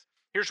 6.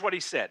 Here's what he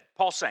said.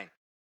 Paul's saying,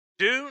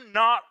 do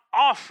not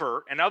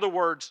offer, in other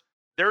words,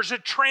 there's a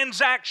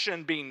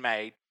transaction being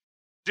made.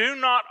 Do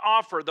not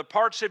offer the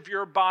parts of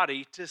your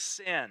body to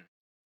sin.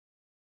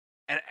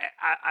 And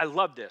I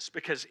love this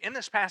because in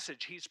this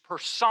passage, he's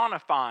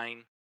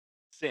personifying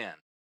sin.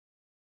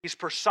 He's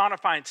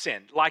personifying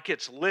sin like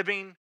it's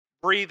living,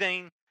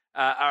 breathing,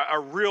 a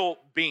real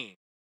being.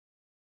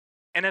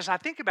 And as I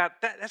think about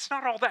that, that's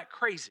not all that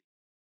crazy.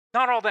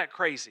 Not all that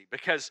crazy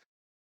because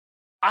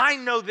I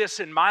know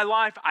this in my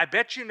life. I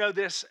bet you know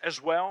this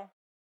as well.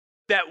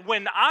 That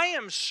when I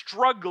am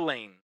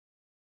struggling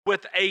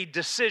with a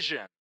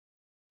decision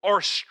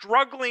or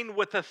struggling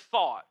with a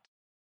thought,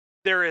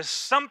 there is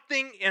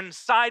something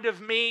inside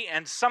of me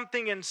and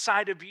something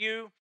inside of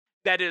you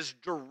that is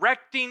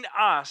directing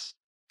us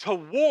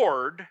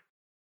toward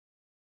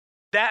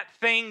that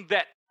thing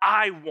that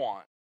I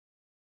want.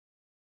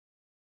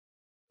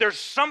 There's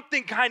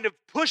something kind of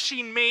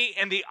pushing me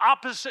in the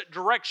opposite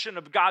direction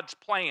of God's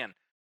plan.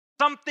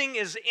 Something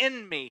is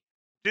in me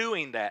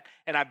doing that,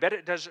 and I bet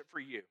it does it for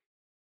you.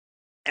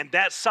 And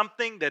that's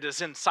something that is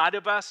inside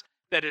of us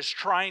that is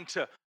trying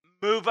to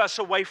move us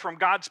away from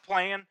God's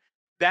plan.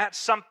 That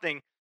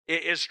something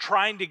is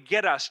trying to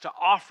get us to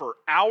offer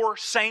our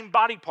same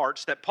body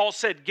parts that Paul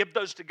said, give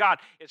those to God.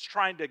 It's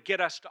trying to get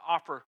us to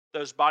offer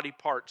those body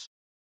parts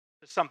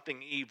to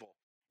something evil.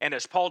 And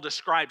as Paul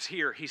describes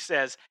here, he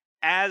says,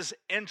 as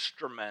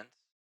instruments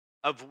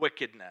of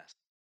wickedness.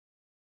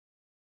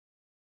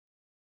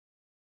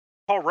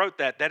 Paul wrote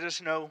that. That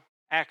is no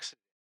accident.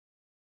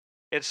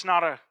 It's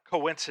not a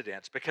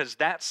coincidence because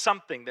that's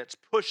something that's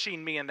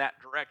pushing me in that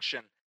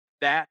direction.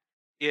 That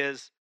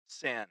is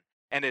sin.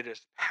 And it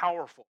is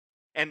powerful.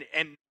 And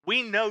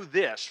we know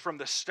this from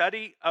the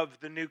study of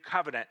the New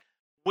Covenant.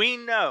 We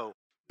know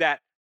that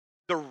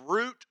the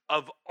root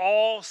of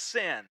all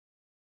sin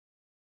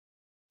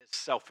is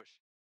selfishness.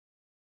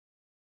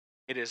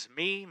 It is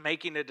me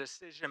making a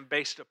decision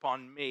based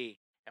upon me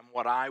and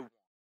what I want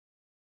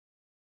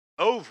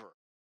over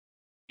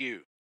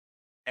you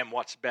and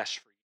what's best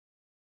for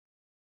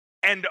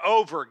you. And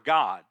over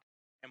God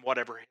and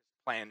whatever his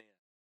plan is.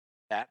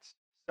 That's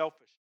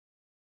selfishness.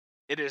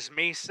 It is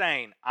me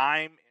saying,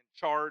 I'm in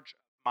charge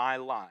of my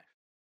life.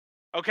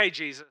 Okay,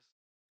 Jesus,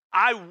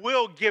 I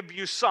will give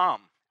you some.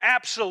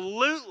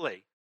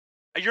 Absolutely.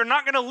 You're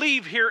not going to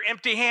leave here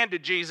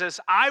empty-handed, Jesus.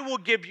 I will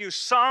give you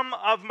some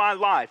of my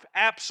life.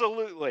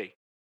 Absolutely.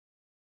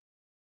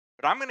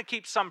 But I'm going to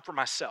keep some for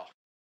myself.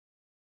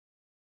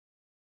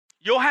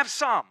 You'll have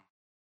some.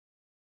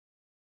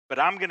 But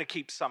I'm going to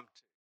keep some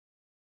too.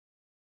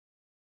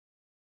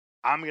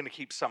 I'm going to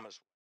keep some as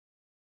well.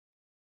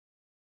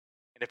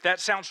 And if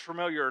that sounds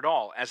familiar at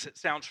all, as it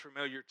sounds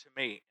familiar to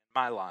me in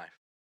my life,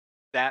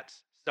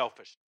 that's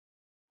selfish.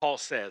 Paul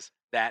says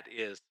that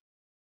is.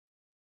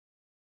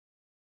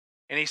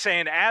 And he's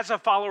saying, as a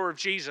follower of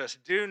Jesus,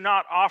 do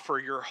not offer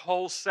your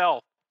whole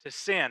self to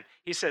sin.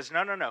 He says,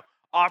 no.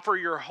 Offer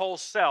your whole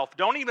self.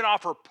 Don't even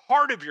offer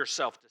part of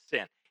yourself to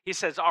sin. He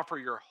says, offer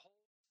your whole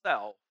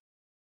self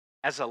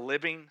as a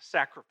living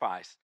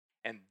sacrifice.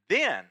 And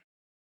then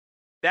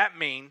that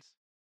means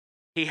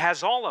he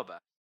has all of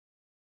us.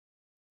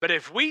 But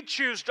if we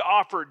choose to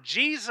offer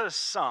Jesus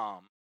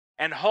some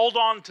and hold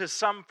on to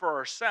some for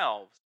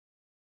ourselves,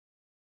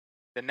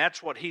 then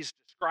that's what he's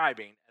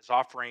describing as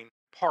offering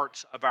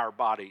parts of our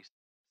bodies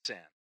sin.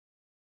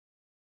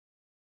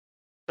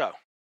 So,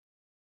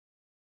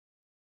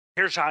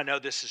 here's how I know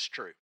this is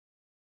true.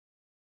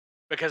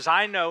 Because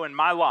I know in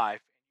my life,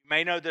 you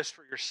may know this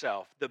for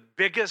yourself, the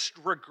biggest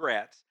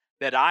regrets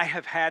that I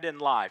have had in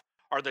life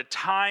are the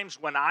times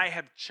when I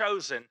have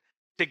chosen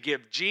to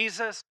give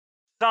Jesus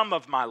some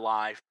of my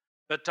life,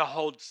 but to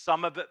hold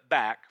some of it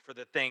back for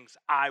the things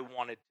I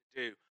wanted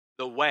to do,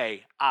 the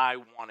way I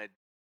wanted.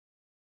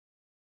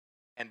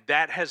 And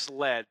that has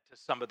led to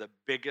some of the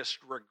biggest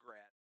regrets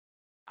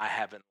I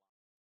have in life.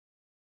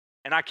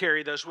 And I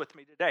carry those with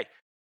me today.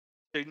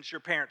 Students,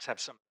 your parents have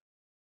some.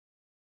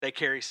 They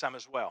carry some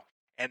as well.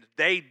 And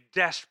they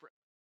desperately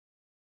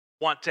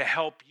want to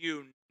help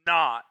you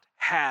not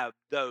have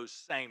those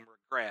same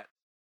regrets.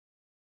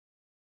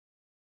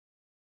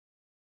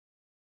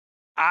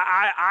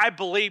 I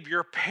believe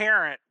your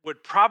parent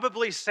would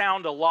probably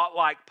sound a lot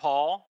like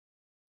Paul,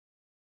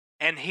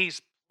 and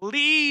he's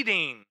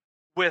pleading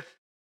with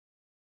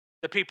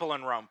the people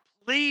in Rome,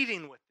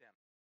 pleading with them.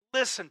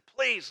 Listen,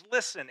 please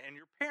listen. And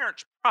your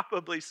parents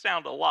probably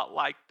sound a lot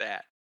like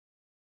that.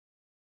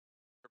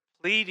 They're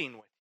pleading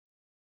with you,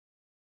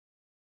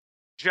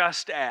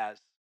 just as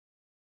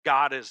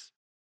God is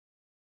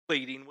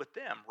pleading with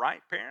them,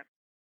 right, parents?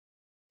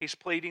 He's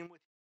pleading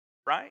with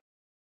you, right?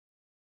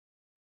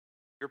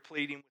 You're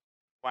pleading with them.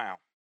 Wow.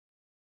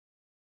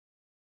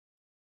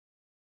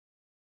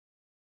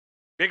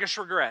 Biggest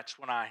regrets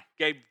when I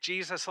gave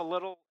Jesus a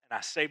little and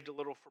I saved a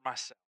little for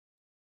myself.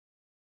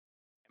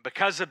 And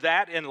because of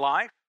that in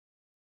life,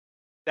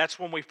 that's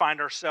when we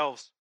find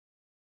ourselves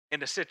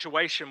in a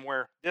situation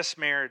where this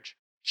marriage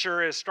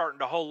sure is starting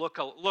to look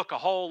a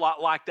whole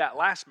lot like that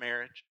last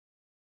marriage.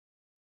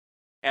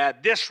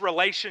 This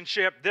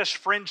relationship, this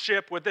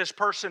friendship with this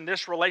person,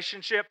 this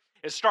relationship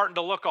is starting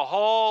to look a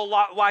whole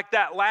lot like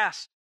that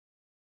last.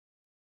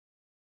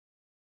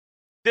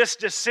 This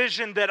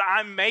decision that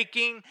I'm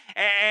making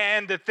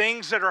and the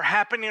things that are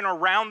happening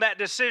around that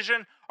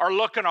decision are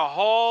looking a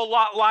whole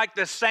lot like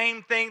the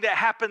same thing that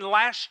happened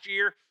last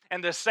year,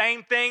 and the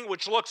same thing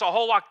which looks a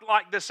whole lot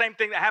like the same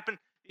thing that happened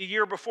the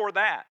year before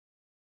that.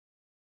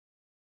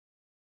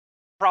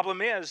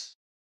 Problem is,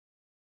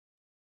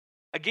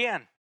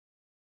 again,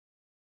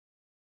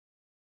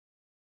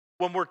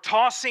 when we're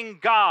tossing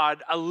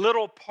God a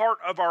little part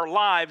of our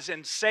lives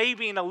and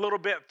saving a little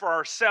bit for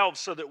ourselves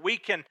so that we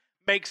can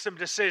make some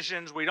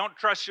decisions, we don't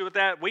trust you with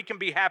that, we can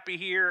be happy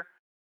here,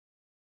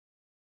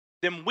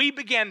 then we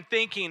begin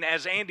thinking,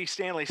 as Andy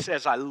Stanley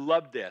says, I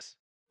love this.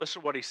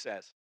 Listen to what he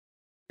says.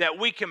 That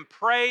we can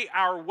pray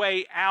our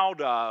way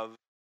out of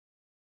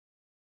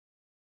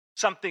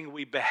something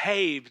we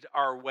behaved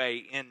our way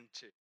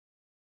into.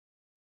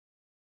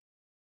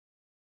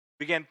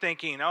 Begin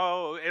thinking,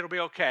 oh, it'll be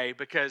okay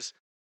because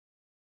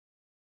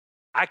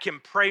I can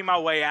pray my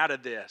way out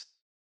of this.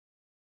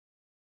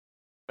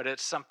 But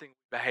it's something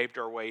we behaved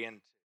our way into.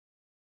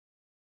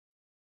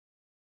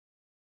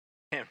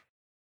 And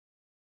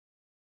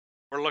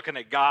we're looking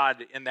at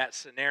God in that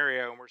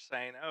scenario and we're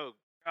saying, oh,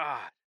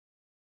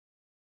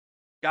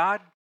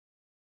 God,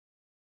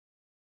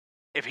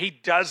 if he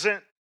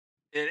doesn't,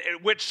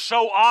 which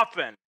so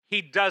often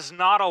he does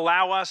not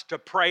allow us to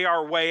pray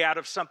our way out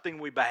of something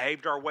we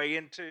behaved our way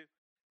into,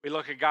 we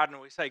look at God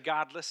and we say,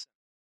 God, listen,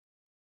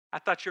 I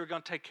thought you were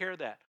going to take care of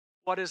that.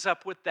 What is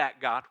up with that,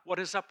 God? What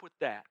is up with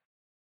that?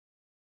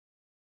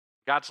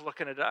 God's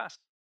looking at us.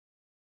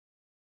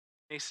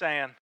 He's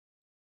saying,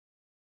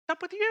 what's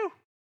up with you?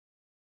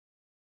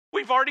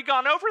 We've already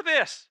gone over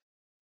this.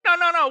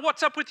 No.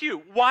 What's up with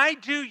you? Why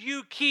do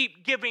you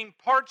keep giving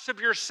parts of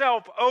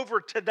yourself over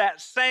to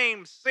that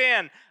same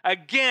sin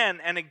again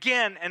and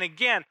again and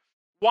again?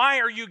 Why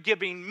are you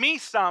giving me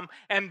some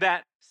and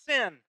that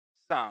sin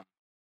some?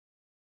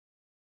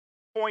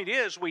 Point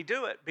is, we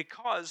do it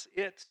because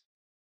it's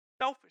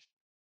selfish.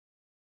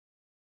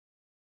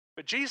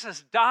 But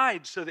Jesus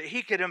died so that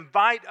he could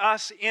invite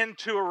us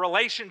into a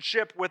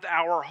relationship with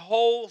our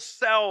whole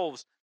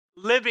selves,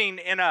 living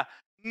in a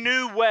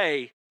new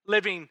way,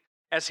 living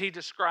as he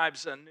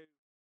describes a new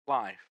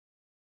life.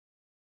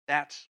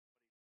 That's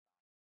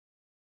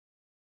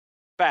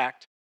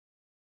fact.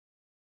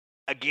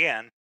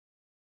 Again,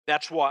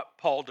 that's what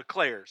Paul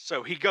declares.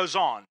 So he goes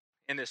on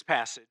in this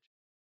passage.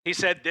 He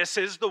said, this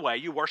is the way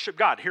you worship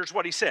God. Here's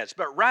what he says.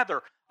 But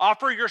rather,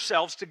 offer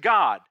yourselves to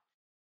God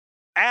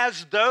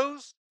as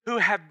those who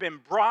have been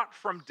brought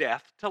from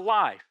death to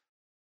life.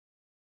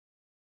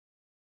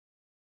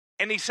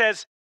 And he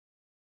says,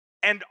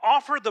 and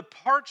offer the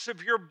parts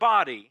of your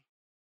body,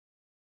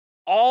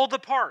 all the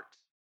parts,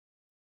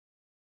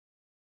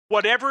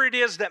 whatever it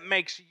is that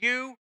makes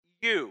you,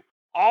 you,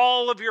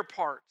 all of your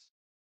parts,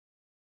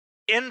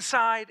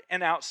 inside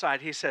and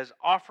outside. He says,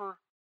 offer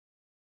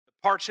the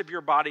parts of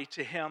your body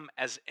to him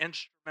as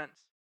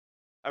instruments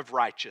of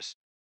righteousness.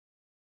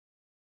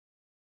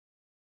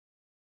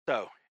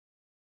 So,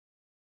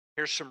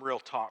 here's some real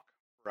talk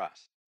for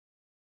us.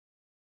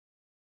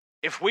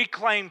 if we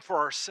claim for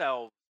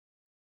ourselves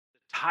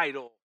the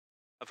title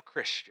of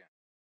Christian.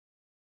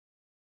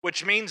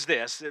 Which means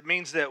this, it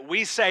means that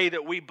we say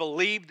that we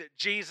believe that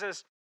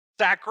Jesus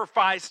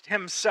sacrificed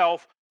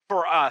himself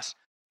for us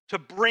to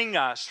bring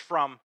us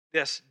from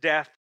this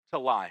death to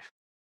life.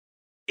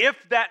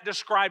 If that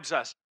describes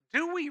us,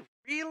 do we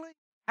really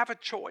have a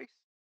choice?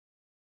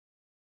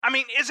 I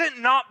mean, is it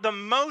not the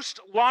most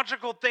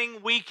logical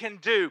thing we can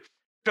do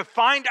to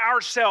find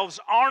ourselves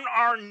on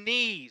our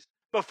knees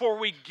before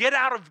we get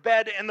out of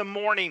bed in the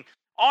morning,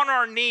 on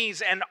our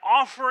knees and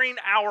offering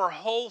our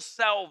whole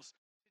selves to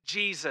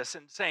Jesus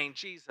and saying,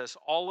 Jesus,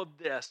 all of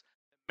this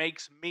that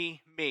makes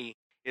me me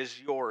is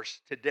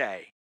yours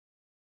today?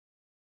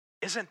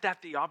 Isn't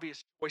that the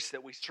obvious choice,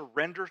 that we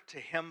surrender to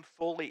him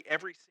fully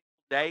every single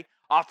day,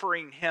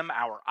 offering him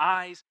our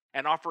eyes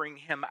and offering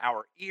him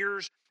our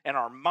ears and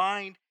our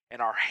mind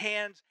and our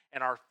hands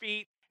and our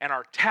feet and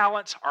our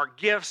talents, our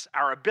gifts,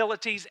 our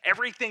abilities,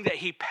 everything that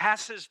he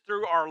passes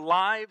through our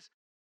lives,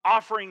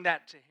 offering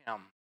that to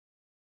him?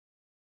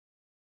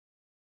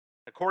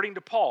 According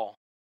to Paul,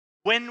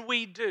 when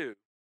we do,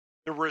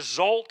 the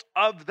result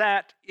of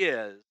that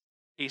is,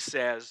 he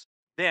says,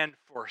 then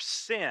for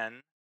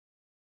sin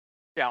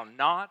shall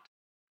not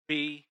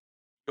be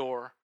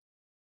your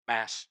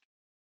master.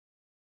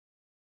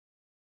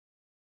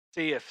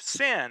 See, if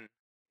sin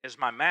is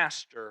my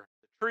master,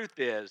 the truth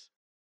is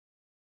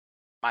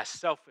my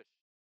selfish.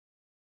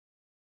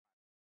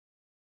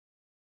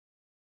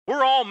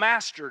 We're all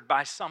mastered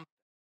by something.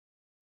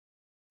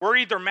 We're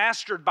either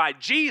mastered by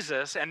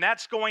Jesus, and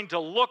that's going to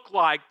look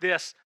like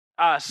this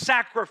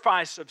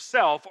sacrifice of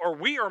self, or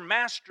we are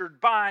mastered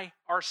by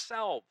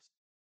ourselves.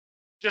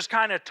 Just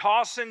kind of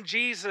tossing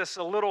Jesus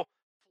a little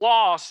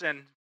floss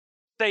and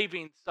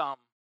saving some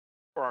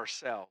for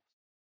ourselves.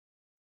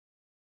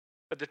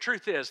 But the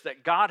truth is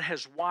that God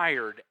has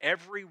wired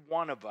every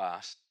one of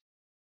us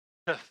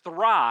to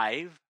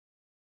thrive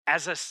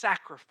as a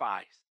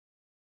sacrifice.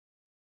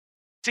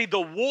 See,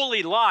 the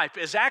woolly life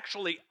is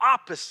actually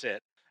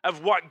opposite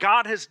of what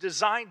God has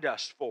designed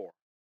us for.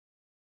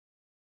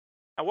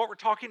 Now, what we're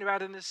talking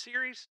about in this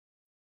series,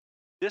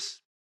 this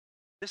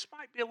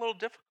might be a little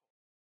difficult.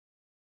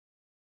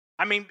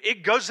 I mean,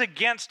 it goes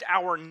against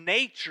our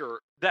nature,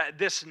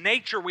 this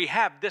nature we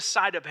have this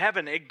side of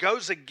heaven. It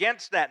goes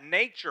against that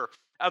nature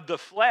of the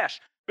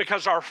flesh,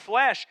 because our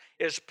flesh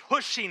is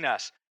pushing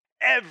us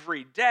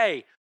every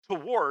day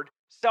toward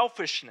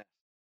selfishness.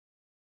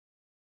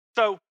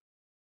 So,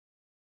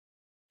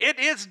 it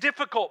is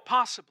difficult,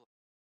 possibly.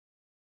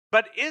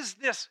 But is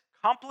this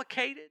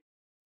complicated?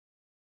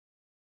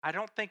 I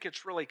don't think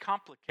it's really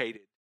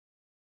complicated.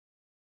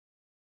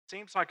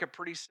 Seems like a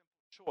pretty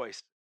simple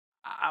choice.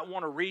 I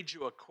want to read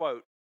you a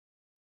quote.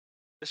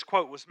 This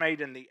quote was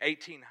made in the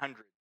 1800s.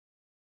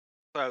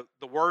 So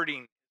the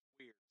wording is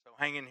weird. So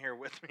hang in here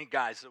with me,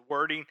 guys. The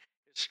wording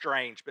is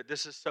strange, but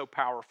this is so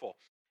powerful.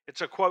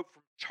 It's a quote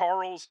from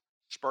Charles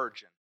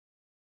Spurgeon.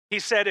 He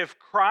said, "If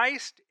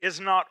Christ is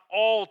not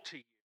all to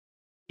you,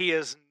 he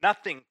is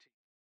nothing to you.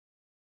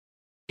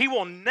 He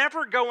will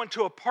never go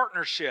into a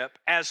partnership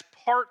as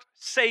part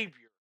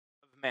savior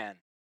of men.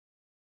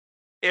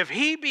 If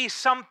he be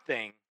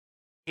something,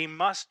 he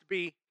must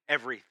be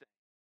everything.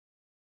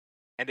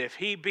 And if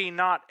he be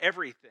not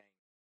everything,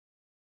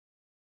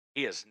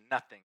 he is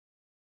nothing."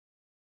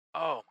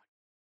 Oh,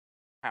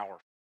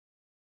 powerful.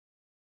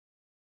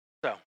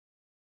 So,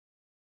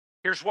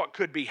 here's what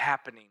could be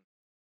happening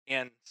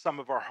in some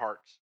of our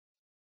hearts.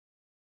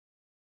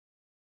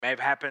 May have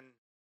happened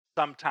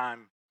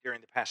sometime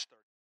during the past 30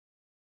 years.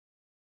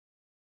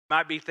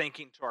 Might be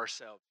thinking to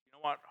ourselves, you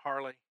know what,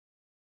 Harley?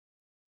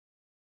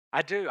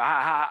 I do.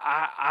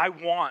 I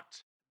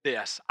want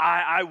this.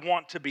 I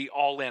want to be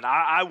all in.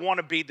 I want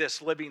to be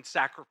this living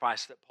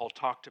sacrifice that Paul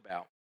talked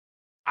about.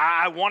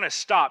 I want to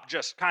stop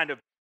just kind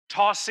of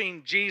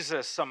tossing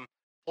Jesus some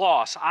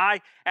floss.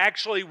 I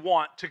actually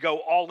want to go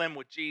all in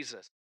with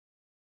Jesus.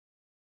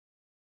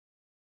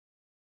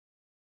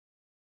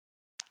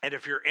 And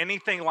if you're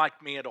anything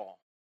like me at all,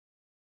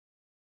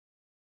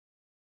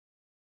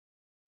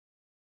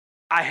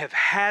 I have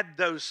had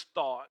those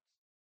thoughts.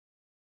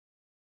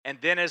 And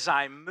then as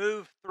I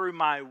move through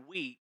my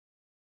week,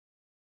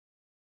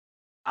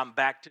 I'm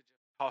back to just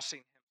tossing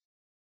him,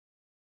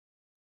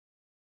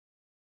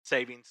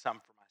 saving some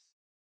for myself.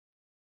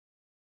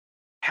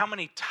 How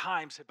many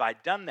times have I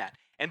done that?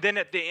 And then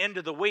at the end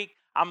of the week,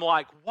 I'm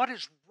like, what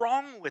is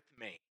wrong with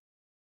me?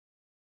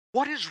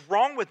 What is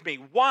wrong with me?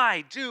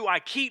 Why do I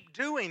keep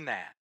doing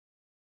that?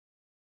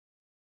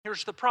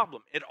 Here's the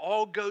problem. It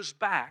all goes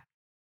back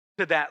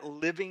to that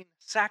living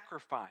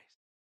sacrifice.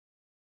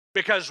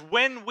 Because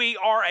when we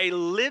are a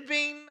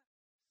living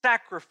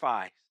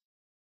sacrifice,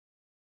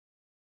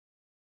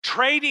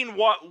 trading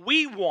what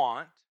we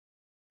want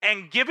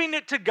and giving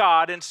it to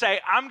God and say,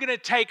 I'm going to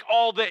take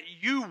all that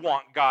you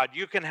want, God.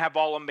 You can have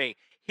all of me.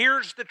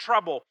 Here's the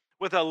trouble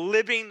with a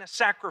living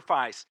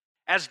sacrifice.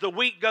 As the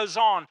week goes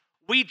on,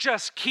 we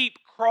just keep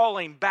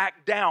crawling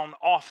back down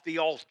off the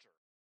altar.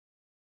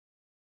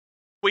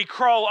 We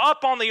crawl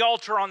up on the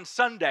altar on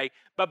Sunday,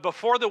 but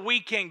before the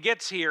weekend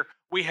gets here,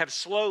 we have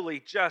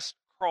slowly just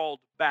crawled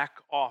back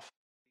off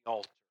the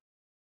altar.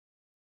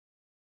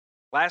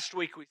 Last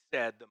week we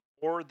said the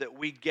more that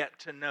we get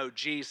to know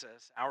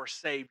Jesus, our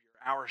Savior,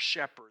 our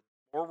Shepherd,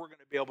 the more we're going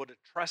to be able to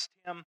trust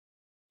Him,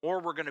 the more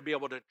we're going to be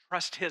able to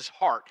trust His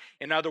heart.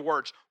 In other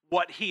words,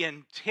 what He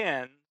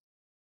intends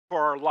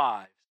for our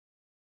lives.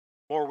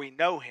 The more we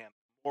know Him,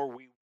 the more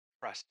we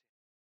trust Him.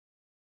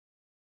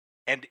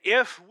 And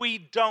if we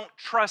don't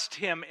trust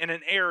Him in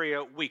an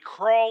area, we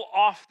crawl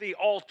off the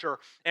altar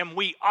and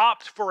we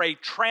opt for a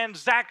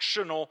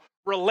transactional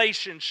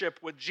relationship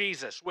with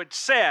Jesus, which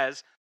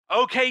says,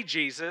 okay,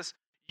 Jesus,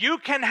 you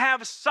can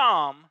have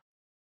some,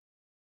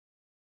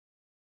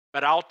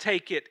 but I'll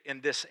take it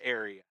in this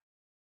area.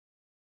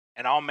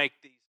 And I'll make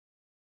these.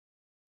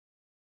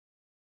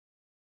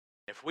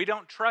 If we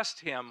don't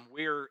trust Him,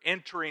 we're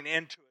entering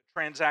into a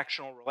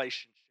transactional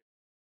relationship.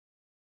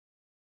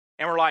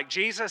 And we're like,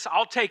 Jesus,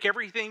 I'll take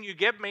everything you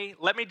give me.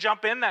 Let me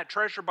jump in that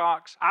treasure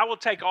box. I will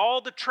take all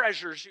the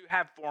treasures you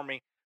have for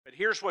me, but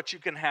here's what you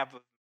can have of me.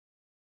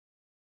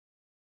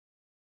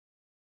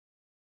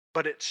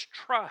 But it's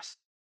trust.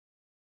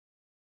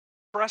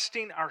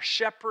 Trusting our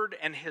shepherd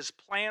and his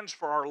plans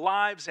for our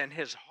lives and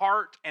his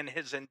heart and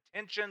his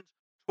intentions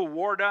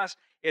toward us.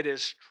 It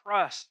is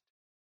trust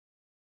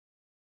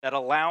that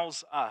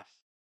allows us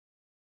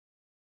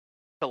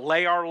to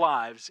lay our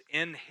lives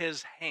in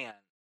his hand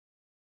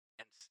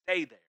and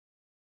stay there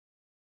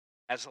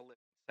as a living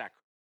sacrifice.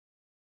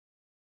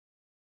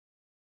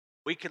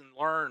 We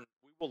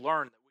will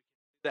learn that we can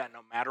do that no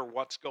matter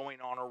what's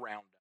going on around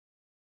us.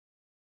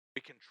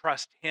 We can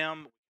trust him,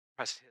 we can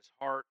trust his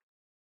heart,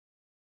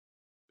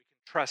 we can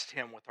trust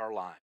him with our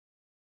lives.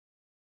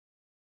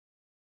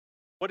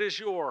 What is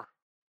your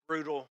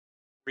brutal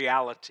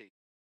reality?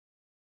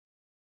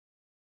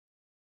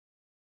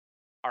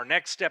 Our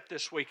next step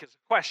this week is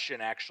a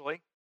question, actually.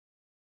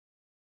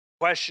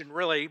 The question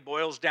really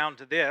boils down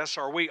to this: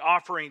 are we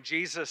offering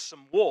Jesus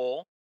some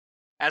wool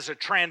as a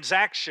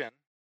transaction,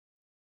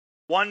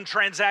 one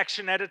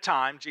transaction at a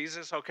time?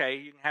 Jesus, okay,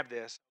 you can have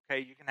this. Okay,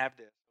 you can have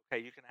this.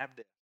 Okay, you can have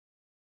this.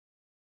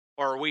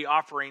 Or are we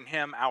offering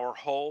him our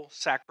whole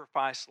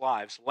sacrifice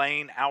lives,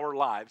 laying our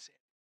lives in?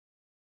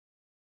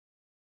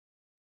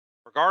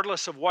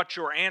 Regardless of what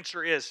your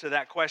answer is to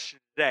that question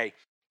today,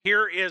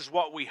 here is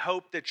what we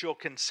hope that you'll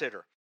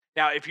consider.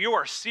 Now, if you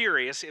are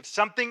serious, if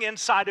something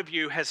inside of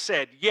you has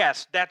said,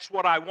 yes, that's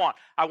what I want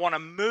to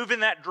move in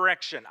that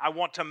direction. I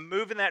want to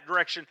move in that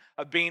direction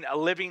of being a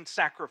living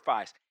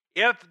sacrifice.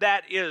 If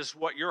that is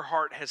what your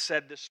heart has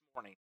said this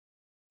morning,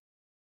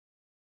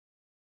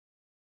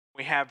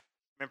 we have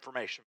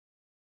information.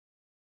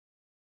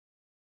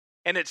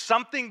 And it's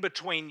something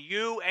between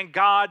you and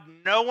God.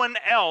 No one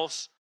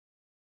else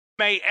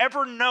may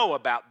ever know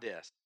about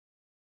this.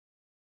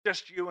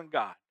 Just you and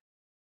God.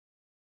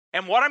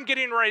 And what I'm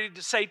getting ready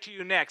to say to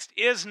you next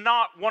is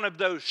not one of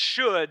those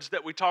shoulds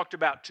that we talked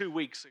about 2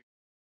 weeks ago.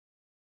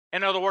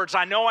 In other words,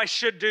 I know I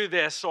should do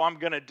this, so I'm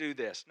going to do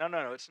this. No,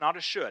 it's not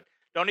a should.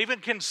 Don't even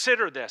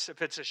consider this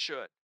if it's a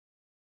should.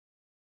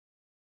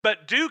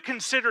 But do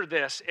consider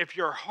this if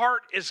your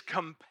heart is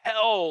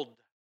compelled.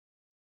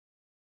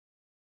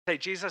 Say,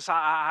 Jesus,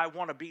 I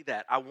want to be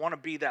that. I want to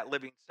be that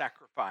living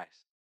sacrifice.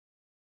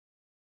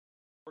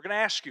 We're going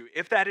to ask you,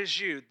 if that is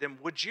you, then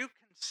would you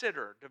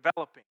consider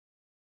developing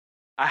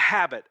a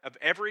habit of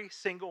every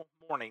single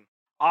morning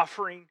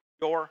offering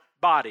your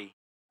body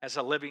as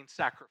a living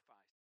sacrifice?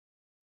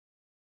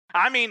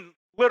 I mean,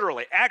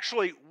 literally,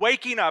 actually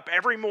waking up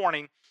every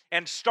morning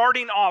and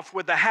starting off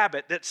with a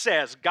habit that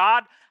says,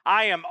 God,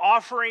 I am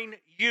offering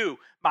you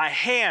my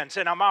hands,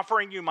 and I'm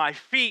offering you my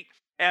feet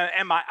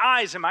and my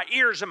eyes and my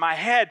ears and my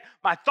head,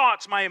 my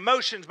thoughts, my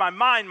emotions, my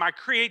mind, my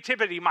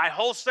creativity, my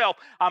whole self.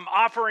 I'm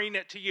offering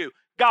it to you.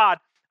 God,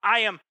 I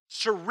am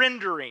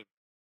surrendering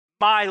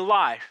my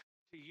life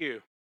to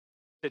you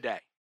today.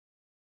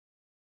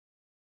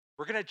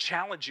 We're going to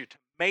challenge you to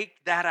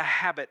make that a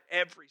habit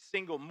every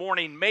single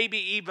morning, maybe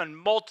even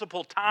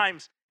multiple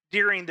times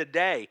during the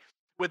day,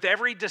 with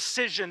every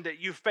decision that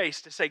you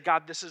face to say,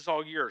 God, this is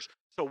all yours.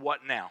 So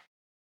what now?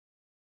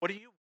 What do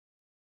you want?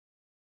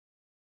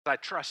 I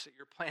trust that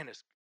your plan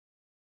is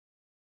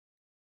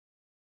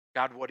good.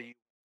 God, what do you want?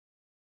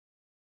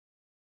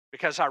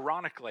 Because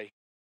ironically,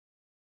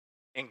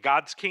 in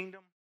God's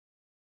kingdom,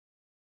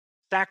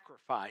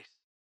 sacrifice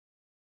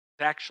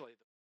is actually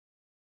the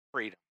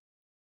freedom.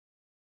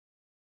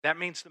 That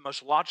means the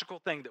most logical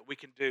thing that we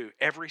can do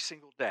every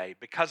single day,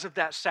 because of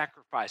that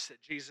sacrifice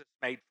that Jesus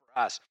made for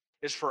us,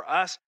 is for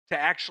us to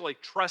actually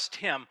trust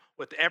him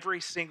with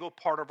every single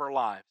part of our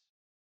lives.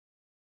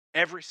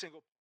 Every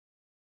single part.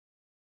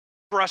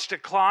 For us to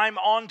climb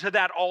onto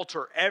that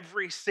altar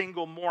every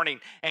single morning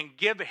and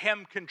give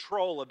him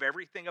control of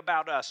everything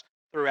about us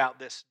throughout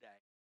this day.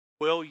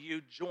 Will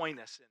you join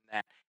us in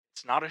that?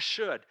 It's not a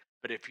should,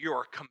 but if you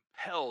are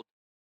compelled